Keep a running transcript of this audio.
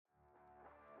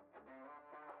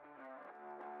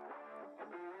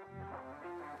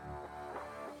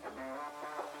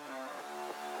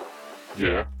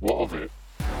Yeah, what of it?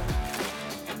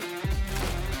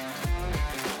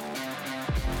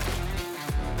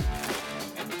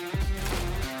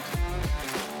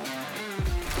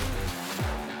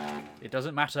 It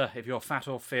doesn't matter if you're fat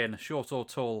or thin, short or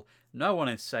tall, no one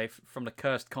is safe from the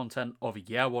cursed content of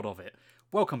Yeah, What of It.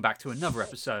 Welcome back to another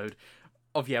episode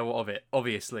of Yeah, What of It,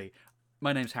 obviously.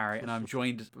 My name's Harry, and I'm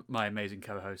joined by my amazing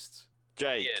co-hosts.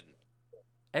 Jake.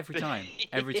 Every time.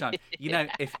 You know,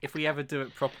 if we ever do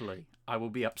it properly, I will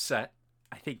be upset.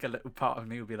 I think a little part of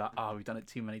me will be like, oh, we've done it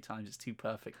too many times, it's too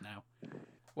perfect now.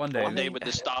 One day when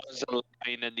the stars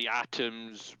align and the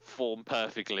atoms form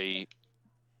perfectly,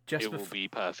 it will be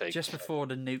perfect. Just before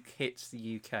the nuke hits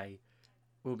the UK,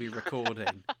 we'll be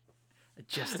recording.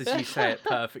 Just as you say it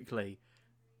perfectly,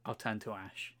 I'll turn to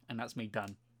ash, and that's me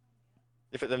done.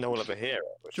 If then no one will ever hear it,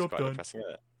 which Job is quite done. depressing,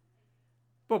 isn't it?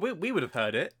 Well, we would have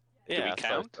heard it. Yeah, we I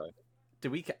suppose count? so.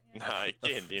 Do we? No,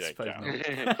 you don't suppose count.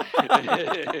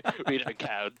 We don't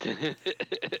count.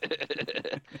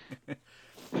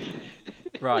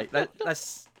 Right,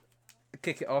 let's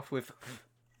kick it off with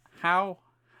how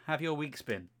have your weeks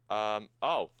been? You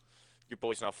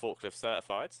boys are now forklift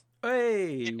certified.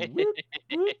 Hey, whoop,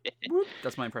 whoop, whoop.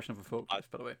 That's my impression of a forklift,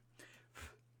 by the way.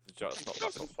 It's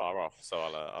not that far off, so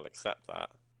I'll accept that.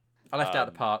 I left out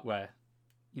the part where,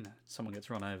 someone gets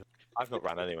run over. I've not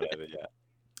ran anyone over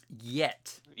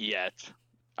yet. Yet.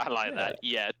 I like that.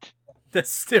 Yet. There's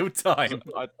still time.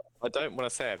 I don't want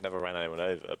to say I've never ran anyone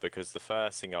over because the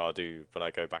first thing I'll do when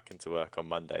I go back into work on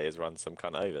Monday is run some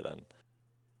cunt over then.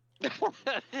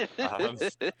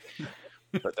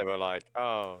 But they were like,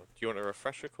 "Oh, do you want a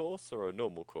refresher course or a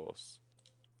normal course?"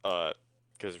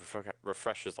 Because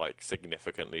refresher's like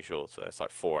significantly shorter. It's like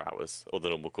 4 hours, or the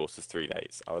normal course is 3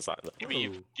 days. I was like,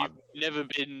 You've never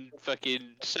been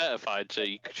fucking certified, so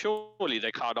surely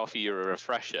they can't offer you a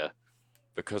refresher.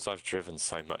 because I've driven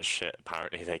so much shit,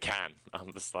 apparently they can.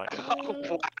 I'm just like,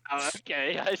 Oh, wow,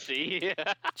 okay, I see.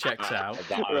 Checks out.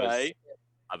 Right.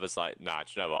 I was like, nah,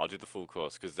 do you know what? I'll do the full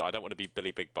course because I don't want to be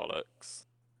Billy Big Bollocks.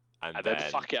 And then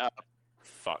fuck it up.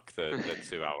 Fuck the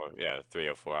 2 hour, 3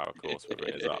 or 4 hour course, whatever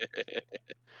it is up.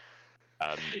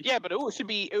 Yeah, but it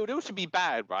would also be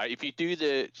bad, right? If you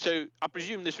do so I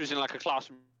presume this was in like a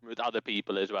classroom with other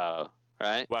people as well,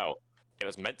 right? Well, it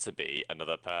was meant to be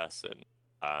another person.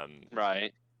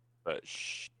 Right. But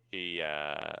she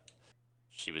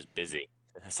was busy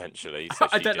essentially. So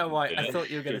I don't know why. I thought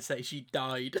you were going to say she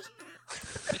died.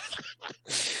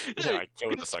 Yeah, I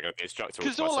killed the second instructor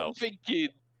Because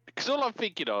all I'm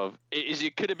thinking of is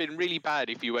it could have been really bad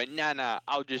if you went, nah,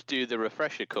 I'll just do the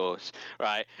refresher course,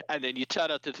 right? And then you turn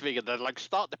out to the figure, they're like,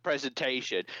 start the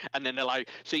presentation, and then they're like,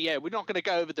 so yeah, we're not going to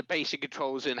go over the basic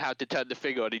controls and how to turn the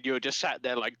figure on, and you're just sat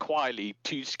there like quietly,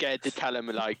 too scared to tell them,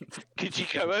 like, could you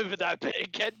go over that bit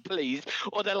again, please?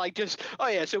 Or they're like, just, oh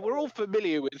yeah, so we're all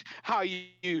familiar with how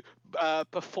you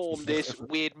perform this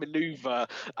weird maneuver,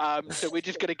 so we're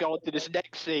just going to go on to this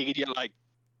next thing, and you're like,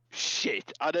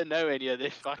 shit, I don't know any of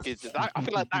this fucking. I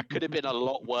feel like that could have been a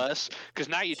lot worse because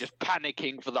now you're just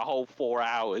panicking for the whole 4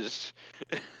 hours.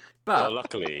 Well,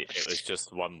 luckily it was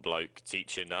just one bloke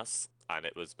teaching us, and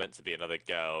it was meant to be another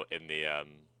girl in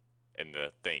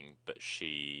the thing, but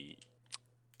she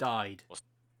Died.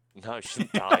 No, she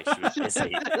didn't die. She was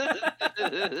busy.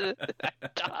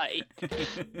 Died.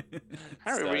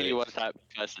 Harry really wants that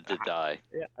person to die.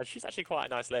 Yeah, and she's actually quite a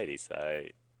nice lady, so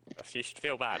you should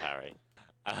feel bad, Harry.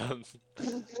 So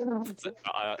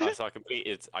I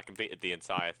completed the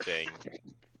entire thing.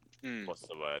 What's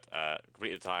the word?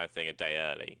 Completed the entire thing a day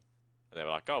early, and they were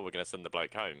like, "Oh, we're gonna send the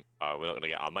bloke home. Oh, we're not gonna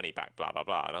get our money back." Blah blah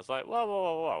blah. And I was like,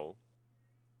 "Whoa!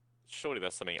 Surely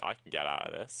there's something I can get out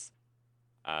of this."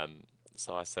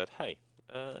 So I said, "Hey,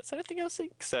 is there anything else?"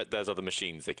 Except there's other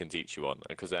machines they can teach you on,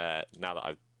 because now that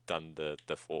I've done the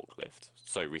forklift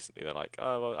so recently, they're like,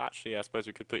 "Oh, well, actually, I suppose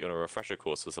we could put you on a refresher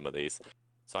course for some of these."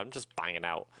 So I'm just banging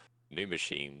out new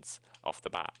machines off the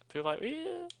bat. People are like,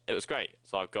 yeah, it was great.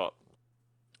 So I've got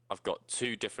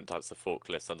 2 different types of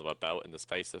forklifts under my belt in the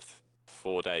space of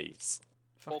 4 days.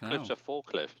 Forklift's a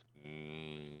forklift.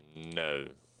 No.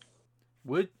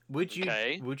 Would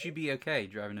you be okay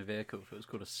driving a vehicle if it was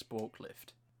called a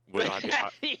sporklift? Would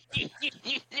I be?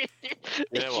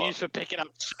 It's used for picking up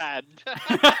sand.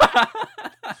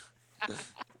 I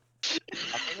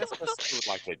think that's supposed to be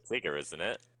like a digger, isn't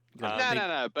it?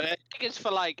 No. But I think it's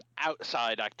for like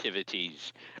outside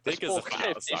activities. Diggers are for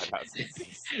outside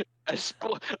activities. A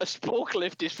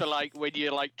sporklift is for like when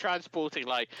you're like transporting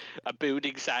like a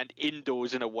building sand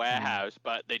indoors in a warehouse,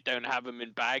 but they don't have them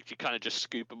in bags. You kind of just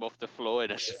scoop them off the floor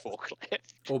in a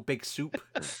forklift. Or big soup.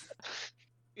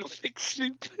 Nothing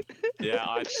stupid. Yeah,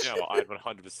 I'd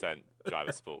 100% drive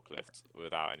a forklift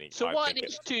without any. So I what think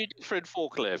is two different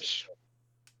forklifts?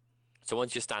 so.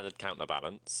 One's your standard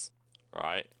counterbalance,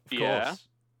 right? Of Yeah. course.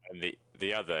 And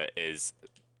the other is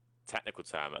technical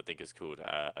term. I think is called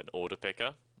an order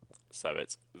picker. So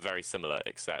it's very similar,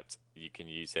 except you can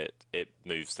use it. It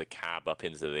moves the cab up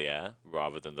into the air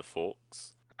rather than the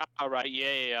forks. All right.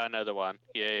 Yeah. Another one.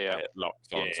 Yeah. It locks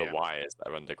Yeah, onto yeah. wires that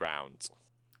are underground,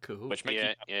 Cool. which make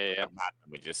Yeah. you mad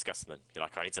when you discuss them. You're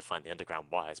like, I need to find the underground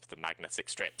wires with the magnetic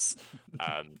strips.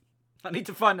 I need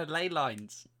to find the ley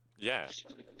lines. Yeah.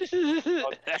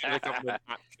 The government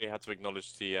actually had to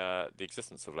acknowledge the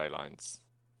existence of ley lines.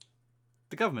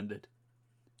 The government did.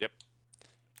 Yep.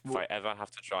 If I ever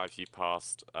have to drive you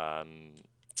past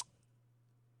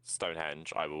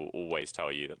Stonehenge, I will always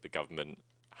tell you that the government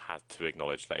had to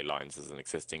acknowledge ley lines as an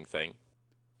existing thing.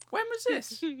 When was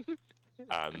this?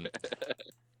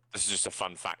 This is just a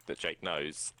fun fact that Jake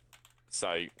knows.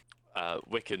 So,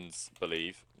 Wiccans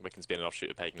being an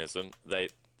offshoot of paganism,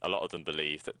 a lot of them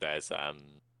believe that there's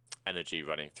energy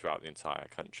running throughout the entire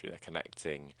country. They're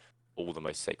connecting all the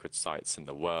most sacred sites in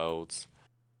the world.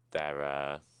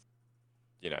 They're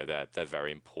they're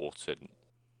very important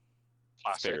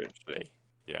spiritually.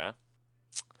 Yeah.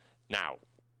 Now,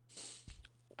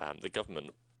 the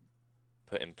government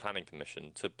put in planning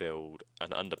permission to build an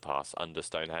underpass under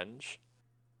Stonehenge.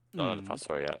 Not underpass,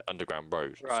 sorry, underground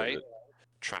road. Right. So that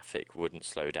traffic wouldn't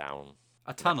slow down.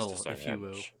 A tunnel, next to if you will.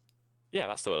 Stonehenge. Yeah,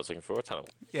 that's the word I was looking for, a tunnel.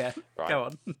 Yeah, Right. go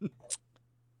on.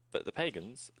 But the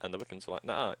pagans and the Wiccans were like,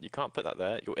 nah, you can't put that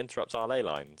there. You'll interrupt our ley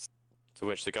lines. To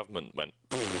which the government went,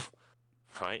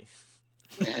 right?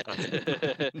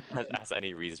 As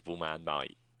any reasonable man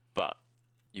might. But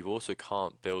you also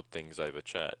can't build things over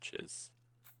churches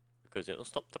because it'll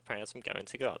stop the prayers from going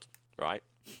to God, right?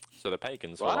 So the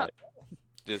pagans were like,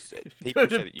 people Build say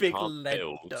a that you big can't lead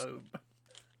build. dome.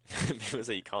 People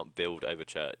say you can't build over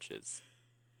churches,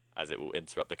 as it will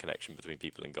interrupt the connection between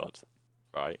people and God,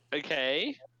 right?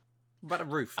 Okay. What about a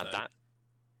roof, And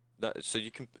though? so you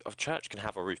can a church can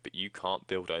have a roof, but you can't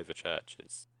build over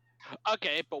churches.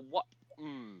 Okay, but what?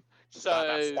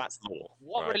 So That's law.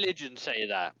 what right? religions say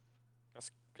that? I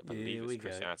believe Here we it's go.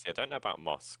 Christianity. I don't know about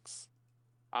mosques.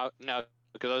 No,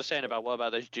 because I was saying about what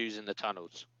about those Jews in the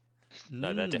tunnels?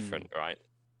 No, they're different, right?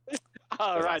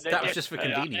 Oh, Because right. That was just for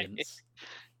convenience.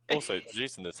 Also, the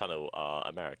Jews in the tunnel are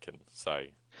American, so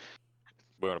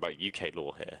we're on about UK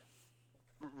law here.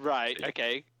 Right.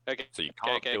 Okay. So you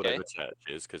can't build okay. over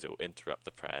churches because it will interrupt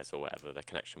the prayers or whatever, their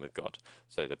connection with God.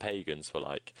 So the pagans were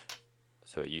like,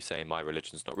 so are you saying my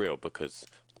religion's not real because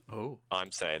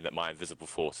I'm saying that my invisible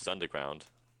force is underground?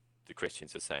 The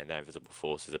Christians are saying their invisible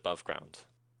force is above ground.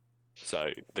 So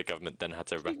the government then had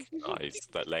to recognise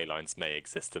that ley lines may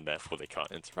exist and therefore they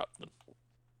can't interrupt them.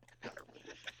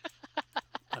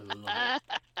 I love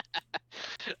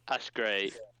it. That's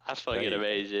great. That's fucking There you go.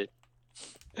 amazing.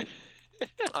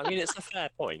 I mean, it's a fair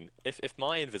point. If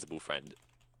my invisible friend,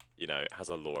 has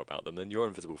a law about them, then your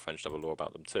invisible friend should have a law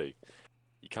about them too.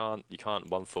 You can't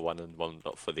one for one and one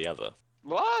not for the other.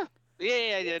 What?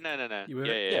 Yeah. No. You with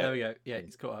Yeah, it? yeah. There we go. Yeah,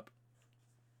 he's caught up.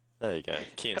 There you go.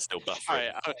 Keane's still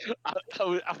buffering.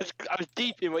 Alright, I was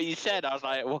deep in what you said. I was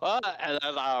like, what? And I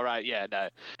was like, all right, yeah, no,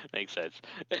 makes sense.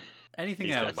 Anything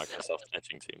He's else? Microsoft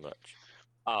edging too much.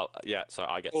 Oh yeah, so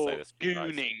I get to Or say this. guys.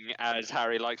 gooning, as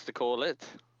Harry likes to call it.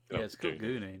 Yeah, it's called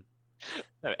gooning.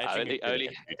 No, edging and Only-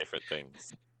 gooning are two different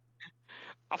things.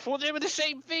 I thought they were the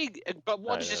same thing, but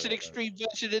one's just an extreme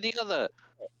version of the other.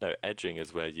 No, edging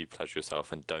is where you pleasure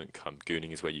yourself and don't come.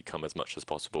 Gooning is where you come as much as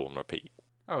possible and repeat.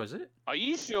 Oh, is it? Are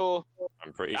you sure?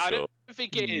 I'm pretty I sure. don't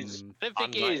think it is. I don't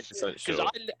think I'm it is. 90% Because sure.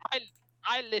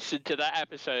 I listened to that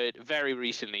episode very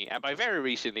recently, and by very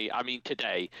recently, I mean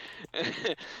today.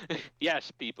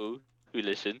 Yes, people who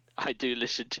listen, I do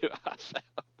listen to us.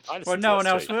 I listen Well, to no it one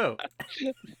else too. will.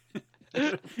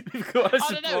 We've got to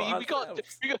I don't know. support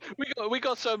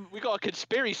We got a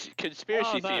conspiracy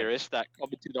Oh, no. theorist that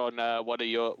commented on one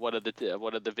of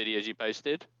the videos you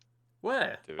posted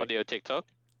Where? Do we? on your TikTok.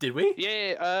 Did we?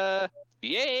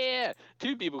 Yeah.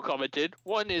 Two people commented.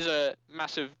 One is a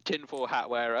massive tinfoil hat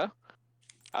wearer.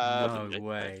 No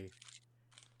way.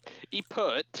 He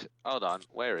put. Hold on.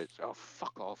 Where is? Oh,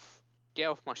 fuck off. Get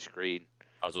off my screen.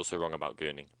 I was also wrong about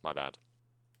gooning. My bad.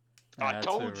 I That's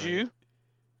told alright. you.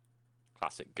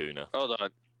 Classic gooner. Hold on.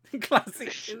 Classic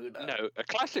gooner. No,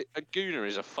 a gooner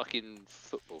is a fucking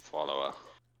football follower.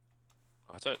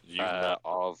 I don't use that.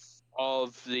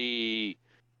 Of the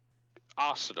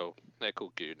Arsenal. They're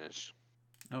called gooners.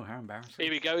 Oh, how embarrassing.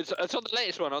 Here we go. It's on the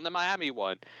latest one, on the Miami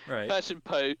one. Right. Person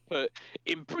put,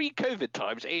 in pre-COVID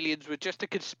times, aliens were just a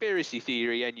conspiracy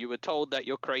theory, and you were told that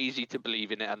you're crazy to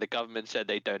believe in it, and the government said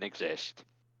they don't exist.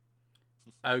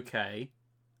 Okay.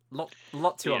 Lot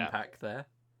to Yeah. unpack there.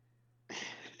 I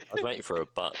was waiting for a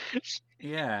but.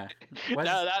 Yeah.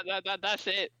 No, that's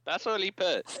it. That's all he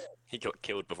put. He got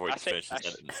killed before he That's could it, finish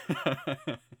his that's-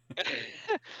 sentence.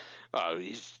 Oh,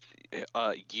 he's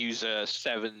user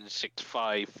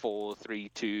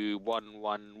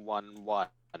 76543211111.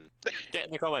 Get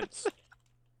in the comments.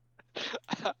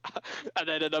 And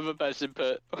then another person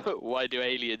put, "Why do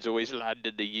aliens always land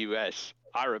in the US?"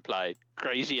 I replied,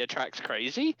 "Crazy attracts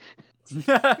crazy."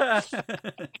 That's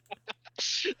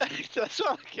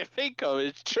all I can think of.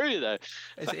 It's true though.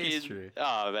 It is true.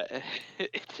 Oh, man.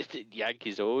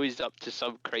 Yankees are always up to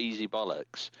some crazy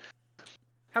bollocks.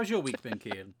 How's your week been,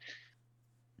 Kian?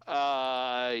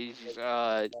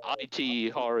 IT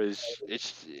horrors.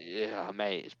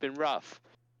 Mate, it's been rough.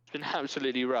 It's been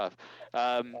absolutely rough.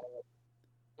 One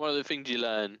of the things you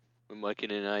learn when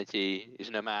working in IT is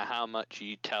no matter how much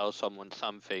you tell someone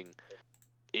something,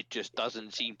 it just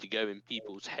doesn't seem to go in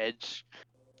people's heads,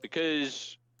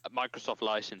 because Microsoft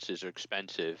licenses are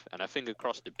expensive, and I think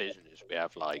across the business we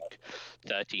have like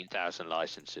 13,000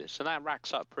 licenses, so that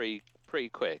racks up pretty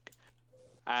quick.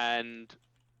 And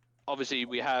obviously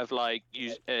we have like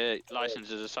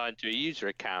licenses assigned to a user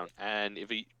account, and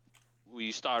if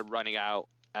we started running out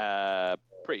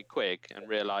pretty quick and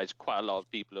realized quite a lot of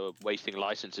people are wasting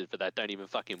licenses for that don't even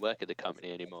fucking work at the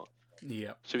company anymore.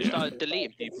 Yep. So we started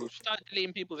deleting people's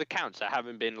accounts that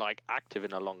haven't been like active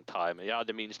in a long time. It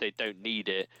either means they don't need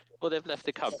it or they've left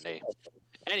the company.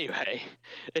 Anyway,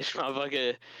 this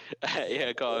motherfucker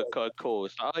got a call.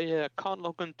 It's like, "Oh yeah, I can't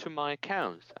log into my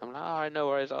account." I'm like, "Alright, no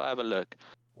worries, I'll have a look."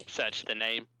 Search the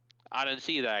name. I don't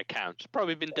see that account. It's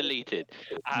probably been deleted.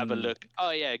 I have a look. Oh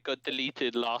yeah, it got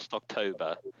deleted last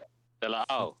October. They're like,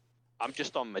 "Oh, I'm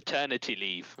just on maternity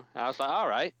leave." I was like, "All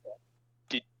right.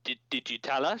 Did you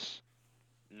tell us?"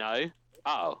 "No."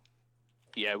 "Oh,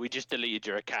 yeah, we just deleted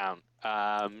your account.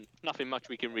 Nothing much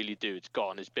we can really do. It's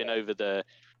gone. It's been over the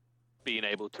being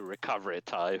able to recover it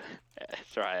time."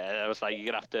 That's right. I was like, "You're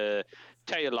gonna have to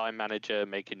tell your line manager,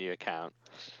 make a new account."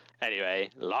 Anyway,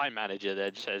 line manager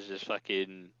then says this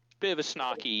fucking bit of a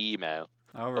snarky email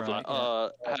All of right.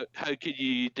 like, how could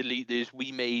you delete this?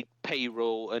 We made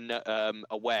payroll and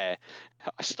aware.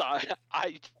 I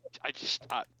just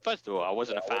first of all, I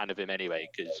wasn't a fan of him anyway,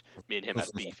 because me and him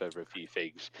had beef over a few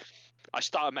things. I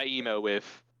started my email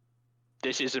with,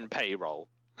 "This isn't payroll."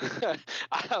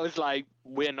 I was like,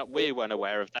 we weren't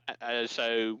aware of that,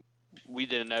 so we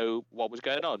didn't know what was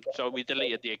going on, so we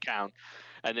deleted the account.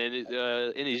 And then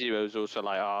in his email was also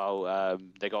like, "Oh,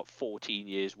 they got 14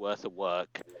 years worth of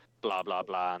work, blah blah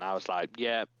blah." And I was like,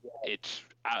 "Yeah, it's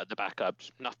out of the backups.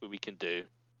 Nothing we can do.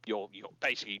 You're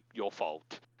basically your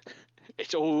fault.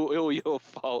 It's all your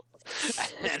fault."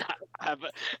 And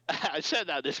I said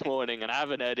that this morning, and I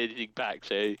haven't heard anything back,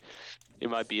 so it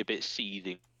might be a bit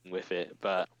seething with it.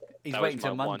 But He's that waiting was my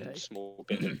till Monday. one small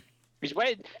bit. He's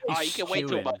waiting. You can wait till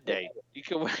stewing. Monday. You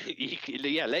can wait.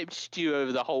 Yeah, let him stew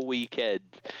over the whole weekend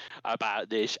about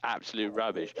this absolute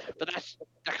rubbish. But that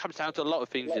comes down to a lot of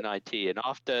things in IT. And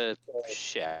after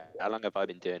how long have I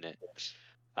been doing it?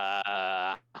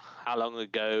 How long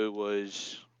ago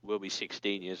will be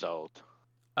 16 years old?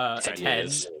 10 10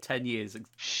 years. 10 years.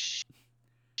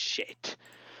 Shit.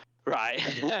 Right.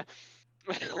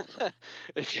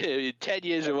 10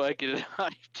 years of working in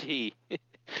IT.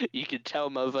 You can tell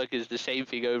motherfuckers the same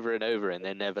thing over and over, and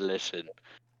they never listen.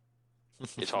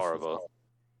 It's horrible.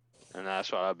 And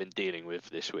that's what I've been dealing with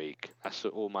this week. That's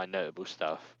all my notable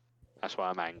stuff. That's why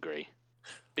I'm angry.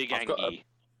 Big I've got angry.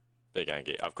 Big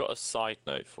Angie. I've got a side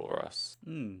note for us.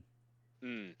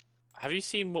 Have you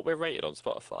seen what we're rated on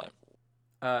Spotify?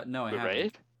 No, I We're haven't.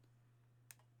 rated?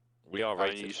 We are I don't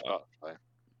rated. use Spotify.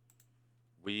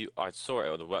 I saw it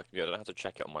on the work computer. I don't have to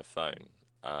check it on my phone.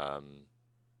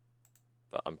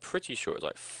 But I'm pretty sure it's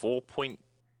like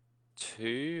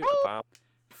 4.2, about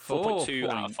 4.2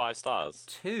 out of 5 stars.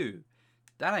 2.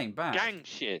 That ain't bad. Gang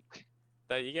shit.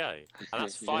 There you go. And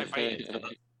that's 5 ratings. And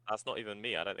that's not even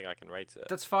me. I don't think I can rate it.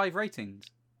 That's 5 ratings.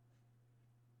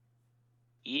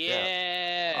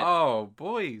 Yeah. Oh,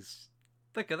 boys.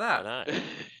 Look at I that. know.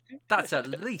 That's at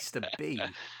least a B.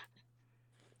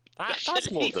 That's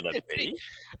more than a B.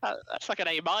 That's like an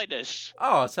A minus.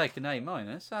 Oh, I'll take an A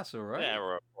minus. That's all right. Yeah,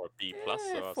 or a B plus.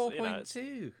 Yeah, or, you know, it's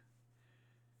 4.2.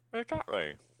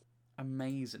 exactly.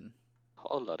 Amazing.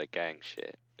 Whole lot of gang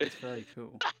shit. It's very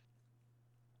cool.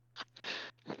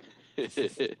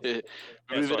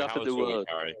 Moving up in the world.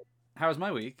 How was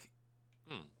my week?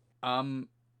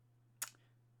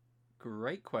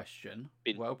 Great question.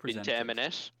 Been, Well been presented. to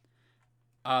M&S?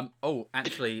 Oh,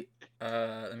 actually,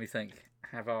 let me think.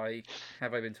 Have I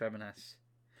been to M&S?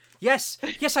 Yes,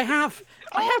 I have.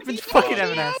 I have been to fucking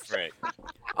M&S. Frick.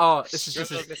 Oh, this is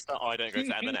That I don't go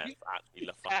to M&S. Actually,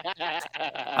 the fuck.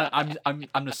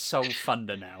 I'm the sole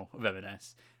funder now of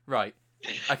M&S. Right.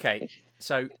 Okay.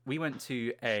 So we went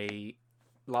to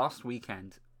last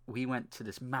weekend. We went to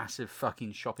this massive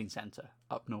fucking shopping centre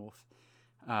up north.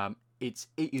 It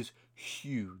is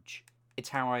huge. It's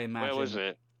how I imagine. Where was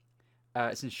it?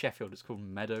 It's in Sheffield. It's called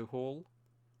Meadow Hall.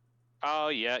 Oh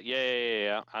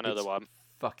yeah. I know the one.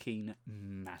 Fucking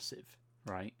massive,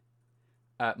 right?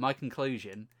 My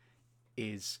conclusion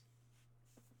is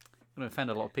I'm going to offend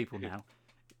a lot of people now.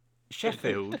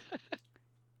 Sheffield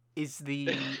is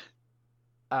the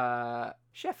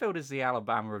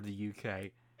Alabama of the UK.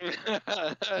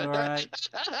 All right.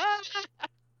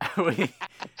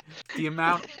 The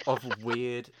amount of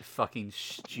weird, fucking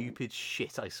stupid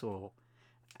shit I saw,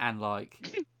 and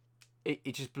like,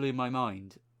 it just blew my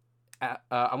mind.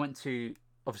 I went to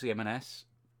obviously M&S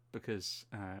because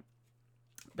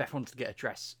Beth wanted to get a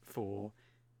dress for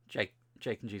Jake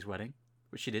and G's wedding,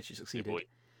 which she did. She succeeded. Boy.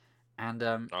 And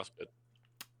That's good.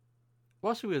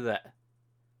 whilst we were there,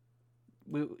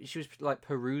 she was like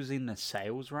perusing the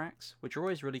sales racks, which are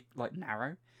always really like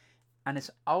narrow, and this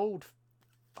old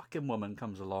fucking woman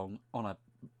comes along on a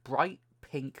bright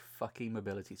pink fucking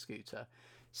mobility scooter,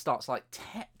 starts like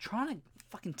trying to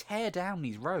fucking tear down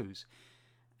these rows,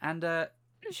 and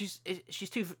she's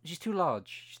too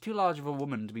large. She's too large of a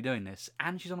woman to be doing this,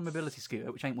 and she's on a mobility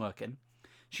scooter, which ain't working.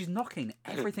 She's knocking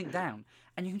everything down,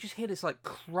 and you can just hear this like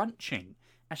crunching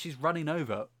as she's running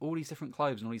over all these different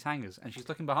clothes and all these hangers, and she's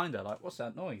looking behind her like, "What's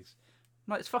that noise?"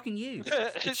 I'm like, "It's fucking you.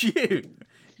 It's you.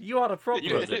 You are the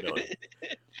problem."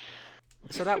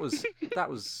 So that was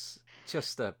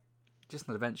just an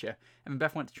adventure. And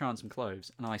Beth went to try on some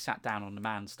clothes, and I sat down on the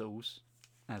man stools,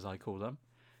 as I call them.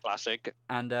 Classic.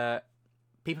 And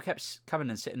people kept coming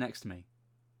and sitting next to me.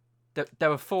 There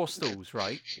were 4 stools,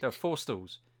 right? There were 4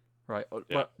 stools, right? Yeah.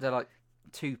 Well, they're like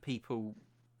 2 people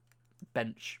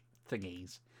bench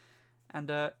thingies, and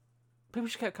people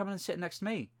just kept coming and sitting next to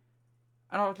me.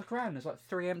 And I would look around. There's like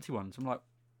 3 empty ones. I'm like,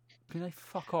 can they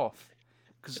fuck off?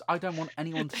 Because I don't want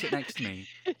anyone to sit next to me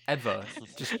ever.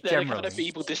 Just They're generally. the kind of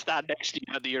people to stand next to you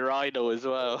at the urinal as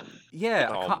well. Yeah,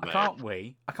 Oh,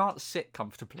 I can't sit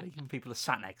comfortably when people are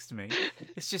sat next to me.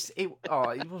 It's just it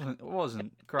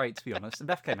wasn't great, to be honest. And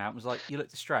Beth came out and was like, "You look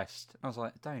distressed." I was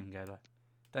like, "Don't even go there.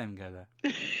 Don't even go there."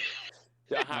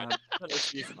 I don't know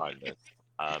if you find this,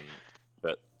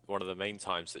 but one of the main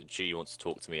times that G wants to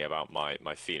talk to me about my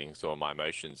feelings or my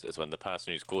emotions is when the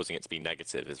person who's causing it to be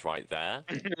negative is right there.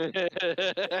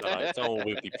 Like, someone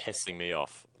will be pissing me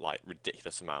off like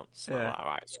ridiculous amounts. And I'm like,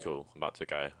 alright, it's cool. I'm about to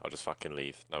go. I'll just fucking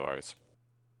leave. No worries.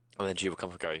 And then G will come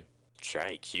and go,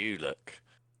 "Jake, you look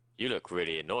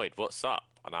really annoyed. What's up?"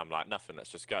 And I'm like, "Nothing.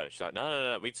 Let's just go." She's like,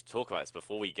 No. We need to talk about this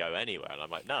before we go anywhere." And I'm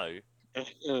like, "No.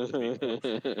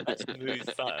 Let's move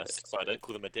first, so I don't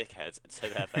call them a dickhead to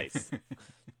their face."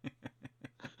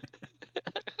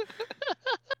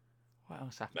 What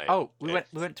else happened? Mate, Oh, we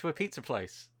went to a pizza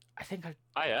place. I think I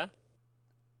Oh yeah.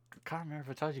 can't remember if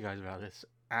I told you guys about this.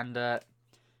 And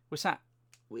we sat.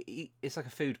 It's like a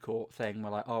food court thing. We're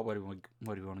like, "Oh, where do we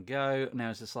want to go?" And there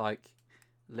was this like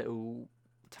little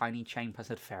tiny chain place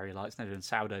had fairy lights. And they're doing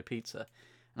sourdough pizza.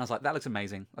 And I was like, "That looks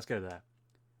amazing. Let's go there."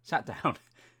 Sat down.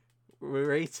 We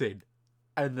were eating,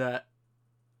 and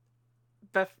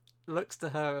Beth looks to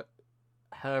her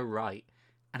right,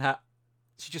 and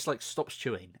she just like stops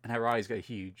chewing, and her eyes go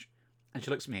huge, and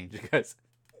she looks at me and she goes,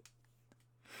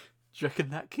 "Do you reckon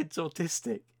that kid's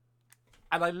autistic?"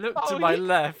 And I look to my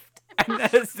left, and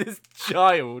there's this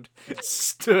child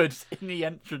stood in the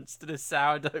entrance to the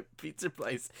sourdough pizza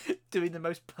place doing the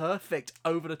most perfect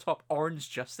over-the-top orange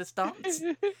justice dance.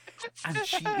 And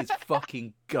she is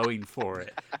fucking going for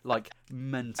it. Like,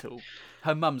 mental.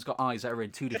 Her mum's got eyes that are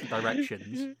in 2 different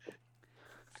directions.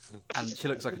 And she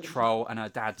looks like a troll, and her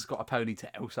dad's got a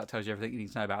ponytail, so that tells you everything you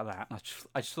need to know about that. And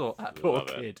I just thought, that poor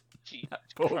kid. That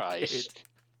poor kid.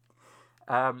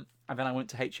 And then I went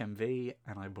to HMV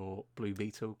and I bought Blue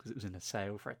Beetle because it was in a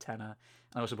sale for a tenner.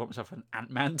 And I also bought myself an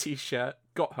Ant-Man t-shirt.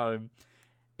 Got home.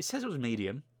 It says it was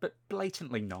medium, but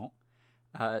blatantly not.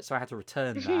 So I had to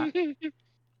return that.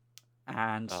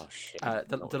 And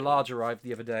the large arrived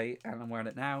the other day, and I'm wearing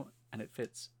it now, and it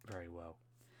fits very well.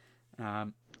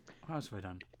 What else have I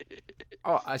done?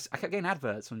 Oh, I kept getting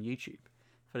adverts on YouTube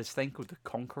for this thing called the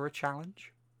Conqueror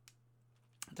Challenge.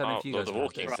 I don't know if you guys the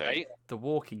walking thing. The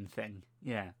walking thing,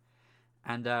 yeah.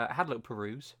 And I had a little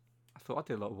peruse. I thought I'd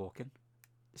do a lot of walking.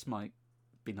 This might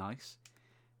be nice.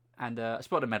 And I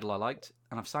spotted a medal I liked,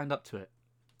 and I've signed up to it.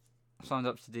 I've signed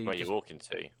up to do... Where are you walking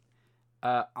to?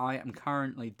 I am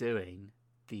currently doing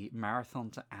the Marathon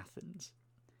to Athens.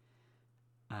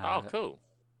 Oh, cool.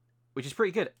 Which is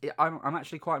pretty good. I'm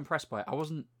actually quite impressed by it.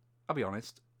 I'll be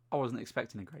honest, I wasn't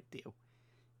expecting a great deal.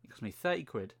 It cost me 30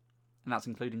 quid, and that's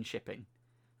including shipping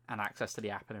and access to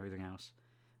the app and everything else.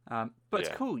 But it's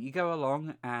cool. You go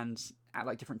along, and at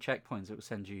like different checkpoints, it will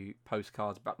send you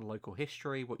postcards about the local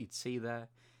history, what you'd see there.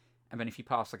 And then if you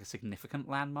pass like a significant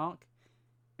landmark,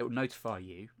 it will notify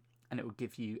you, and it will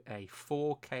give you a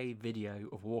 4K video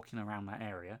of walking around that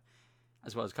area,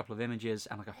 as well as a couple of images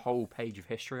and like a whole page of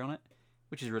history on it,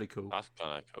 which is really cool. That's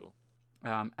kind of cool.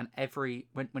 And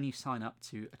when you sign up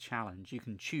to a challenge, you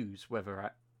can choose whether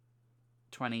at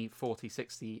 20, 40,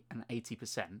 60, and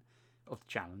 80% of the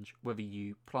challenge, whether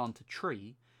you plant a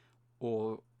tree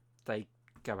or they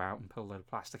go out and pull a load of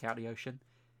plastic out of the ocean.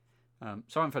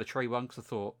 So I went for the tree one because I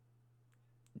thought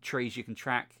trees you can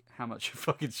track how much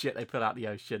fucking shit they put out the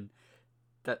ocean.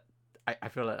 That I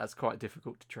feel like that's quite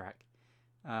difficult to track.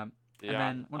 And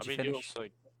then once you finish,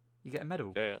 you get a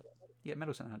medal. Yeah. You get a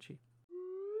medal sent out to you.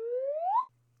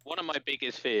 One of my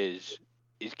biggest fears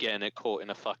is getting it caught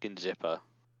in a fucking zipper.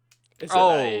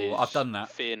 I've done that.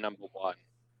 Fear number one.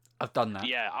 I've done that.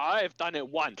 Yeah, I've done it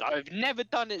once. I've never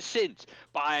done it since,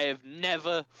 but I have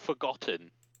never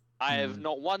forgotten. I have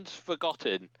not once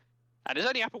forgotten. And it's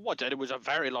only happened once, and it was a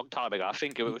very long time ago. I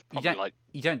think it was probably like...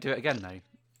 You don't do it again, though.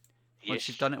 Once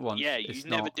you've done it once, yeah, you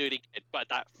never do it again. But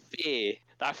that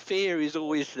fear is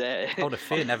always there. Oh, the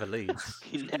fear never leaves.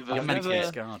 You're mentally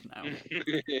scarred now.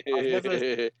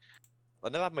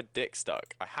 I've never had my dick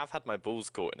stuck. I have had my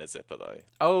balls caught in a zipper, though.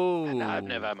 Oh. No, I've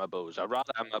never had my balls. I'd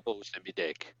rather have my balls than my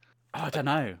dick. Oh, I don't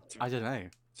know.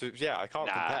 So, yeah, I can't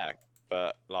compare.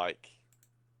 But, like,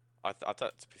 I don't know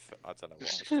what I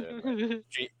was doing.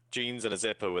 Jeans and a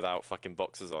zipper without fucking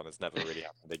boxers on has never really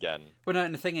happened again. Well, no,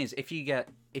 and the thing is, if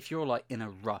you're like in a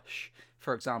rush,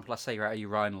 for example, let's say you're at a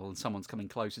urinal and someone's coming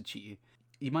closer to you,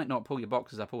 you might not pull your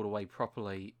boxers up all the way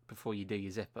properly before you do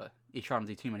your zipper. You're trying to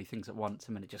do too many things at once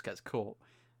and then it just gets caught.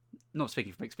 Not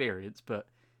speaking from experience, but,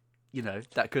 you know,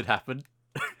 that could happen.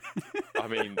 I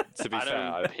mean, to be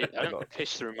fair... I don't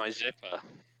piss through my zipper.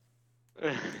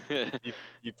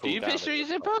 you do you piss through your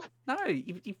zipper? No.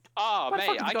 You oh,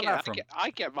 mate,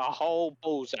 I get my whole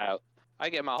balls out. I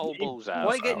get my whole balls out.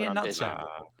 Why are you getting your nuts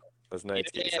out? There's no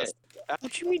excuse.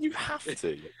 What do you mean you have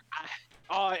to?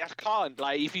 I can't.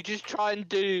 Like, if you just try and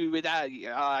do without,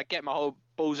 I get my whole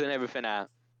balls and everything out.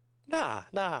 Nah.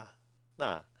 Yeah,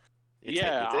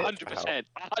 100%.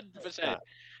 100%.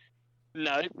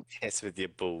 No. Piss with your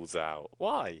balls out.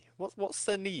 Why? What's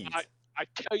the need? I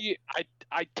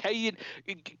tell you,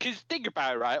 because think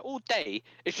about it, right? All day,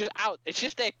 it's just out. It's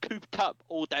just there cooped up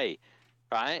all day,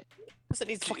 right? Doesn't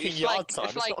need fucking yard time.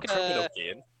 It's not a criminal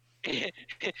game.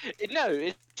 No,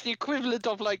 it's the equivalent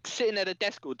of like sitting at a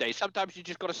desk all day. Sometimes you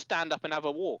just got to stand up and have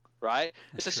a walk, right?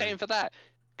 It's the same for that.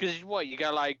 Because you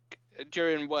go like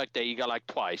during work day, you go like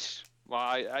twice. Well,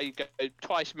 I go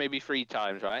twice, maybe 3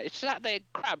 times, right? It's sat there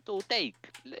crabbed all day.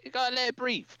 You gotta let it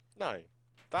breathe. No,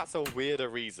 that's a weirder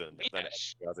reason than I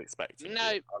was expecting.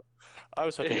 No. I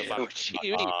was thinking about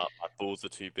my balls are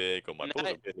too big, or my balls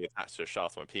are really attached to a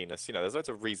shaft of my penis. You know, there's loads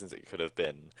of reasons it could have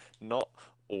been. Not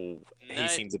all. He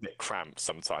seems a bit cramped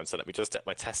sometimes, so let me just get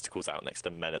my testicles out next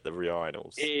to men at the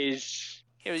urinals. The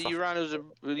urinals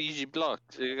are usually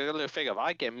blocked. I got a little figure.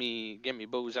 I get me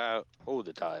balls out all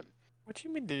the time. What do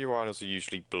you mean the urinals are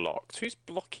usually blocked? Who's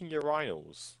blocking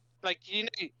urinals? Like you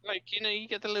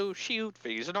get the little shield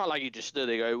thing. It's not like you just stood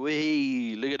there and go,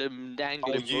 "Wee, look at them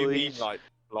dangling." Oh, you mean like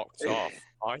blocked off?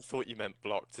 I thought you meant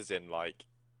blocked as in like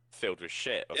filled with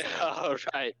shit or something. Oh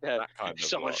right, no. That kind of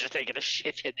Someone's block. just taking a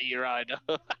shit in the urinal.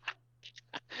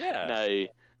 Yeah. No,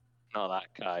 not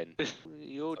that kind.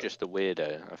 You're just a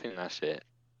weirdo. I think that's it.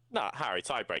 Nah, Harry,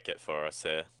 tiebreak it for us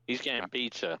here. He's getting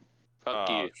pizza. Fuck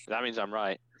you. That means I'm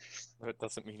right. It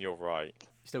doesn't mean you're right.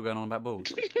 Still going on about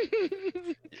balls?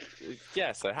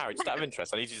 Yeah, so Harry, just out of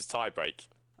interest, I need you to tiebreak.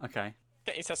 Okay.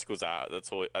 Get your testicles out at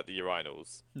the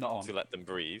urinals. Not on. To let them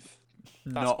breathe.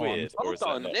 That's Not weird. on. Or is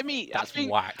Hold on, that not? let me. That's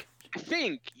whack. I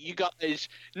think you guys.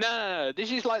 No.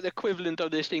 This is like the equivalent of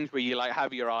those things where you like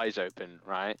have your eyes open,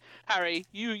 right? Harry,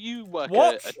 you work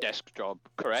a desk job,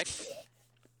 correct?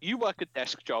 You work a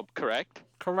desk job, correct?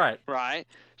 Correct. Right.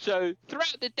 So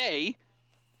throughout the day,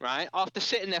 right, after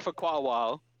sitting there for quite a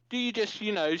while, do you just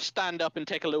stand up and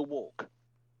take a little walk?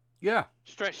 Yeah.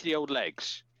 Stretch the old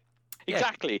legs.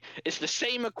 Exactly. It's the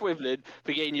same equivalent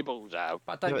for getting your balls out.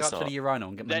 But I don't No, go it's up to the not. urinal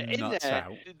and get my They're in nuts there.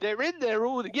 out. They're in there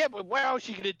all. Yeah, but where else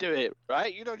are you gonna do it,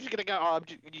 right? You're not just gonna go. Oh,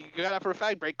 you going out for a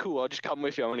fag break? Cool. I'll just come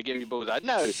with you. I'm gonna give you balls out.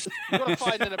 No, you gotta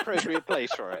find an appropriate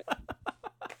place for it.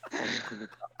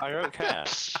 I don't care.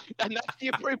 And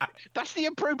that's the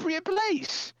appropriate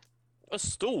place. A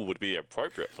stool would be the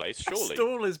appropriate place, A surely.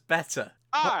 stool is better.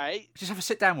 All What? right. Just have a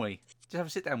sit down wee. Just have a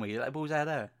sit down wee. Let the balls out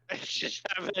there. Just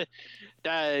have a,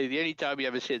 no, the only time you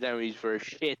ever sit down is for a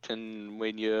shit, and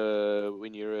when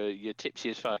you're tipsy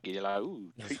as fuck, you're like, ooh,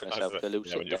 treat myself to a little when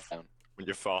sit you're down. When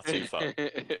you're far too far.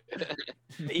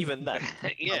 Even then,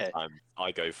 Yeah. sometimes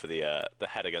I go for the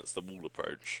head against the wall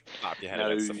approach. Slap your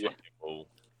head against the fucking wall,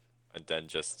 and then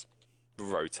just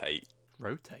rotate.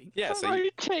 Rotate? Yeah, so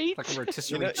you, Rotate. Like a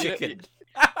rotisserie You know- chicken.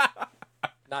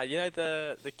 nah, you know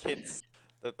the kids.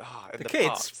 The The the kids?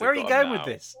 parks, Where are they've you got 'em going with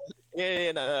now. this?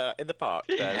 Yeah, no, in the park,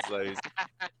 there's those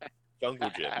jungle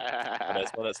gym, and there's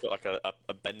one that's got like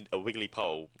a wiggly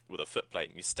pole with a foot plate,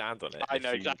 and you stand on it. I If know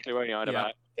you exactly what you're on Yeah.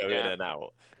 about. go in Yeah. and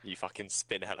out, you fucking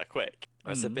spin hella quick.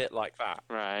 It's a Mm. bit like that,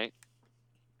 Right.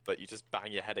 but you just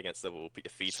bang your head against the wall, put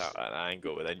your feet out at an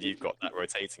angle, and then you've got that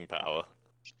rotating power,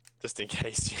 just in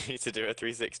case you need to do a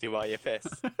 360 while you piss.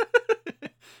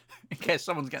 In case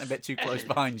someone's getting a bit too close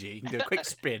behind you, you can do a quick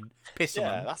spin, piss on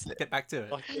Yeah, them, that's it. get back to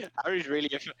it. Like, Harry's really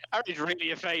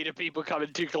afraid of people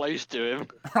coming too close to him.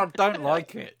 I don't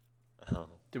like it. oh.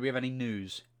 Do we have any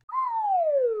news?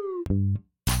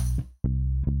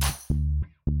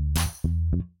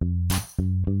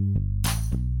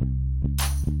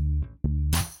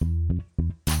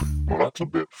 Well, that's a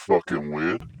bit fucking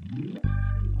weird.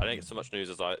 I don't get so much news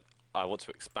as I want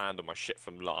to expand on my shit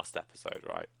from last episode,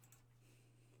 right?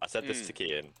 I said this to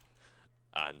Kian,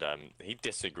 and he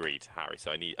disagreed, Harry.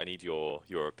 So I need your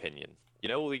opinion. You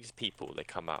know, all these people, they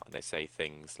come out and they say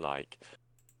things like,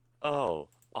 "Oh,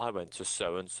 I went to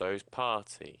so and so's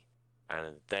party,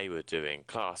 and they were doing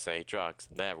Class A drugs,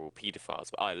 and they're all paedophiles,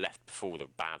 but I left before all the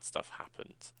bad stuff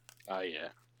happened." Oh yeah.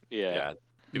 Yeah.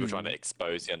 People trying to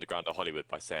expose the underground of Hollywood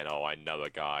by saying, "Oh, I know a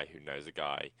guy who knows a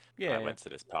guy. Yeah. I went to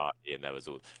this party and there was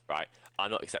all right."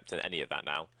 I'm not accepting any of that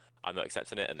now. I'm not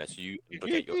accepting it unless you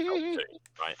implicate yourself too,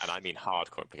 right? And I mean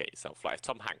hardcore implicate yourself. Like if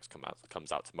Tom Hanks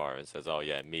comes out tomorrow and says, "Oh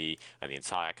yeah, me and the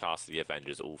entire cast of the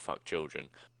Avengers all fuck children,"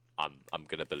 I'm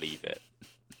gonna believe it.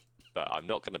 But I'm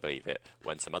not gonna believe it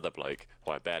when some other bloke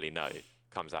who I barely know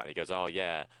comes out and he goes, "Oh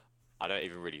yeah, I don't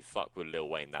even really fuck with Lil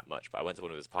Wayne that much, but I went to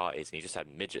one of his parties and he just had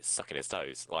midgets sucking his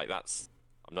toes." Like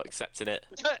I'm not accepting it.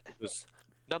 Because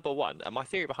number one, and my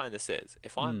theory behind this is,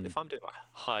 if I'm doing like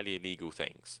highly illegal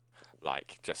things,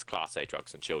 like just Class A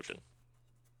drugs and children,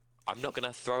 I'm not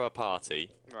gonna throw a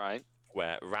party Right.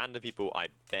 where random people I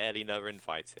barely know are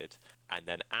invited, and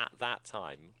then at that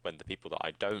time, when the people that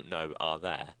I don't know are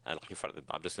there, and like in front of them,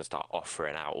 I'm just gonna start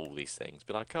offering out all these things.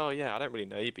 Be like, "Oh yeah, I don't really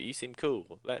know you, but you seem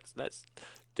cool. Let's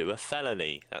do a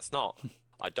felony." That's not.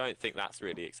 I don't think that's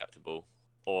really acceptable,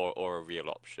 or a real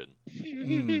option.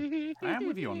 I am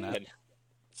with you on that. And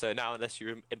so now, unless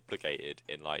you're implicated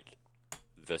in like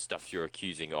the stuff you're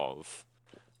accusing of,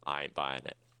 I ain't buying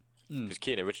it. Because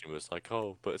Kian originally was like,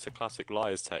 "Oh, but it's a classic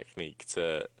liars technique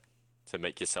to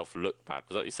make yourself look bad."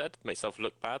 Was that what you said? Make yourself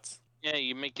look bad? Yeah,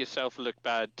 you make yourself look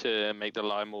bad to make the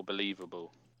lie more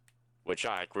believable. Which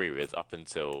I agree with up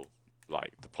until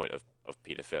like the point of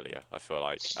paedophilia. I feel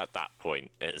like at that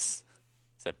point it's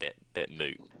a bit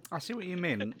moot. I see what you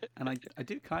mean, and I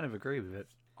do kind of agree with it.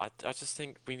 I just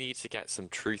think we need to get some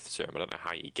truth serum. I don't know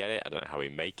how you get it. I don't know how we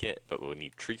make it, but we'll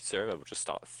need truth serum and we'll just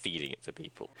start feeding it to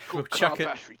people. We'll Car chuck it.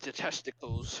 battery to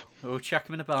testicles. We'll chuck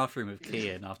him in a bathroom with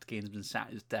Kian after Kian's been sat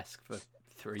at his desk for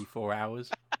 3-4 hours.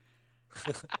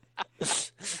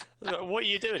 What are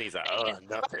you doing? He's like, "Oh,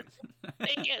 nothing."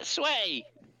 They get sway.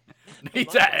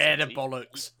 Needs that head of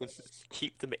bollocks.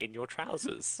 Keep them in your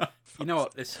trousers. You know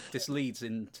what? This leads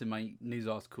into my news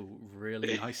article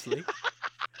really nicely.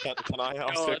 Can I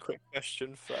ask Go you on. a quick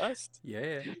question first?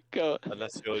 Yeah. Go.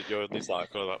 Unless your news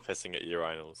article about pissing at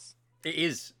urinals. It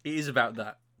is about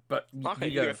that. But Okay,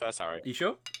 you go. first, Harry. You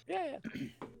sure? Yeah.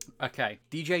 Okay.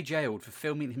 DJ jailed for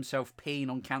filming himself peeing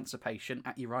on cancer patient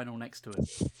at urinal next to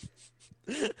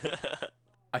him.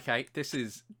 Okay, this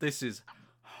is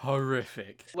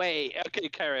horrific. Wait. Okay,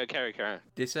 carry on.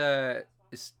 This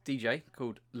DJ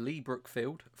called Lee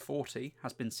Brookfield, 40,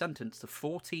 has been sentenced to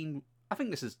 14. I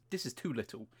think this is too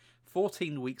little.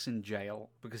 14 weeks in jail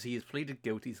because he has pleaded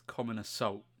guilty to common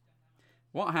assault.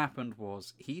 What happened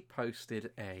was he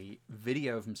posted a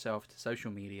video of himself to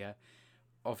social media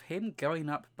of him going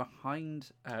up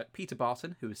behind Peter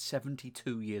Barton, who is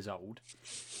 72 years old,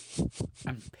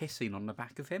 and pissing on the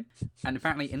back of him. And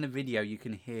apparently in the video you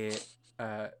can hear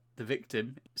the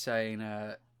victim saying,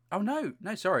 oh no,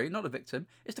 sorry, not the victim.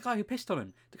 It's the guy who pissed on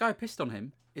him. The guy who pissed on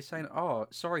him is saying, oh,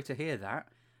 sorry to hear that.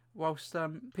 Whilst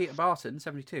Peter Barton,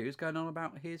 72, is going on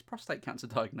about his prostate cancer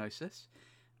diagnosis.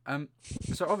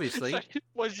 So obviously...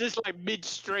 was just like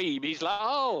midstream. He's like,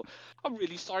 oh, I'm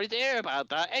really sorry to hear about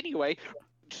that. Anyway,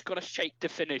 just got to shake to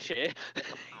finish it.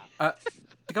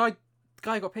 the guy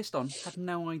who got pissed on had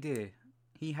no idea.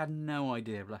 He had no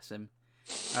idea, bless him.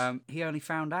 He only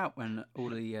found out when all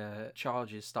the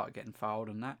charges started getting filed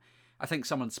and that. I think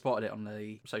someone spotted it on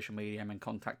the social media and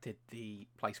contacted the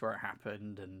place where it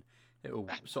happened, and it all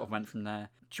sort of went from there.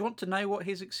 Do you want to know what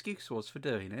his excuse was for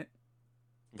doing it?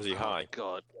 Was he high?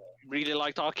 God, really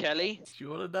liked R. Kelly? Do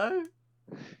you want to know?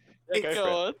 Yeah, go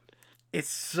for it. It's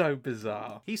so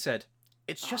bizarre. He said,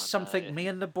 it's just something me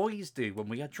and the boys do when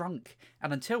we are drunk.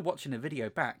 And until watching the video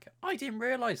back, I didn't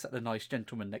realise that the nice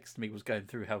gentleman next to me was going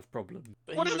through health problems.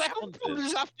 What do the health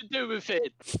problems have to do with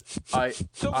it?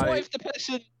 So what what if the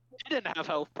person didn't have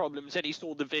health problems and he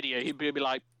saw the video? He'd be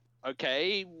like,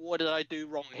 okay, what did I do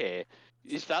wrong here?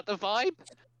 Is that the vibe?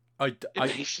 I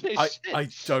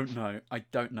don't know. I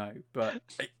don't know. But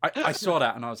I saw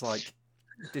that and I was like,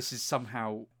 this is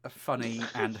somehow funny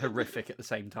and horrific at the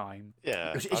same time.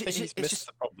 Yeah, I think he's missed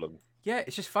the problem. Yeah,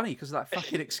 it's just funny because of that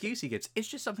fucking excuse he gives. It's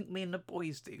just something me and the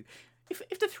boys do.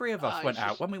 If the three of us went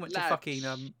out when we went to fucking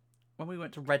when we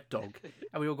went to Red Dog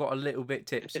and we all got a little bit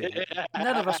tipsy,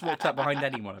 none of us walked up behind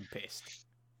anyone and pissed.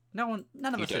 None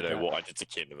of us. You don't know what I did to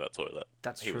Kid in that toilet.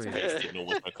 That's he true. He was pasty and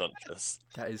almost unconscious.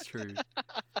 That is true.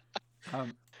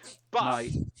 But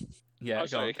yeah,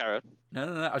 sorry, Karen.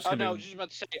 No. I was just about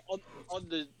to say on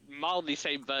the mildly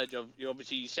same verge of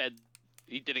you said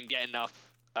he didn't get enough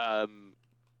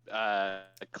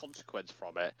consequence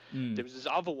from it. There was this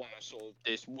other one I saw.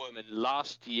 This woman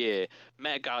last year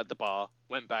met a guy at the bar,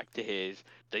 went back to his.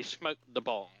 They smoked the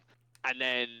bong, and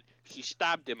then she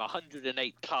stabbed him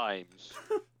 108 times,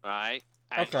 right?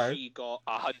 And she got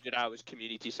 100 hours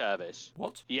community service.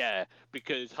 What? Yeah,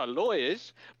 because her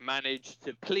lawyers managed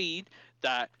to plead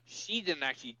that she didn't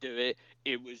actually do it.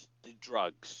 It was the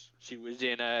drugs. She was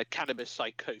in a cannabis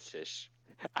psychosis.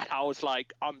 And I was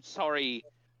like, I'm sorry,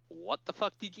 what the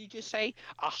fuck did you just say?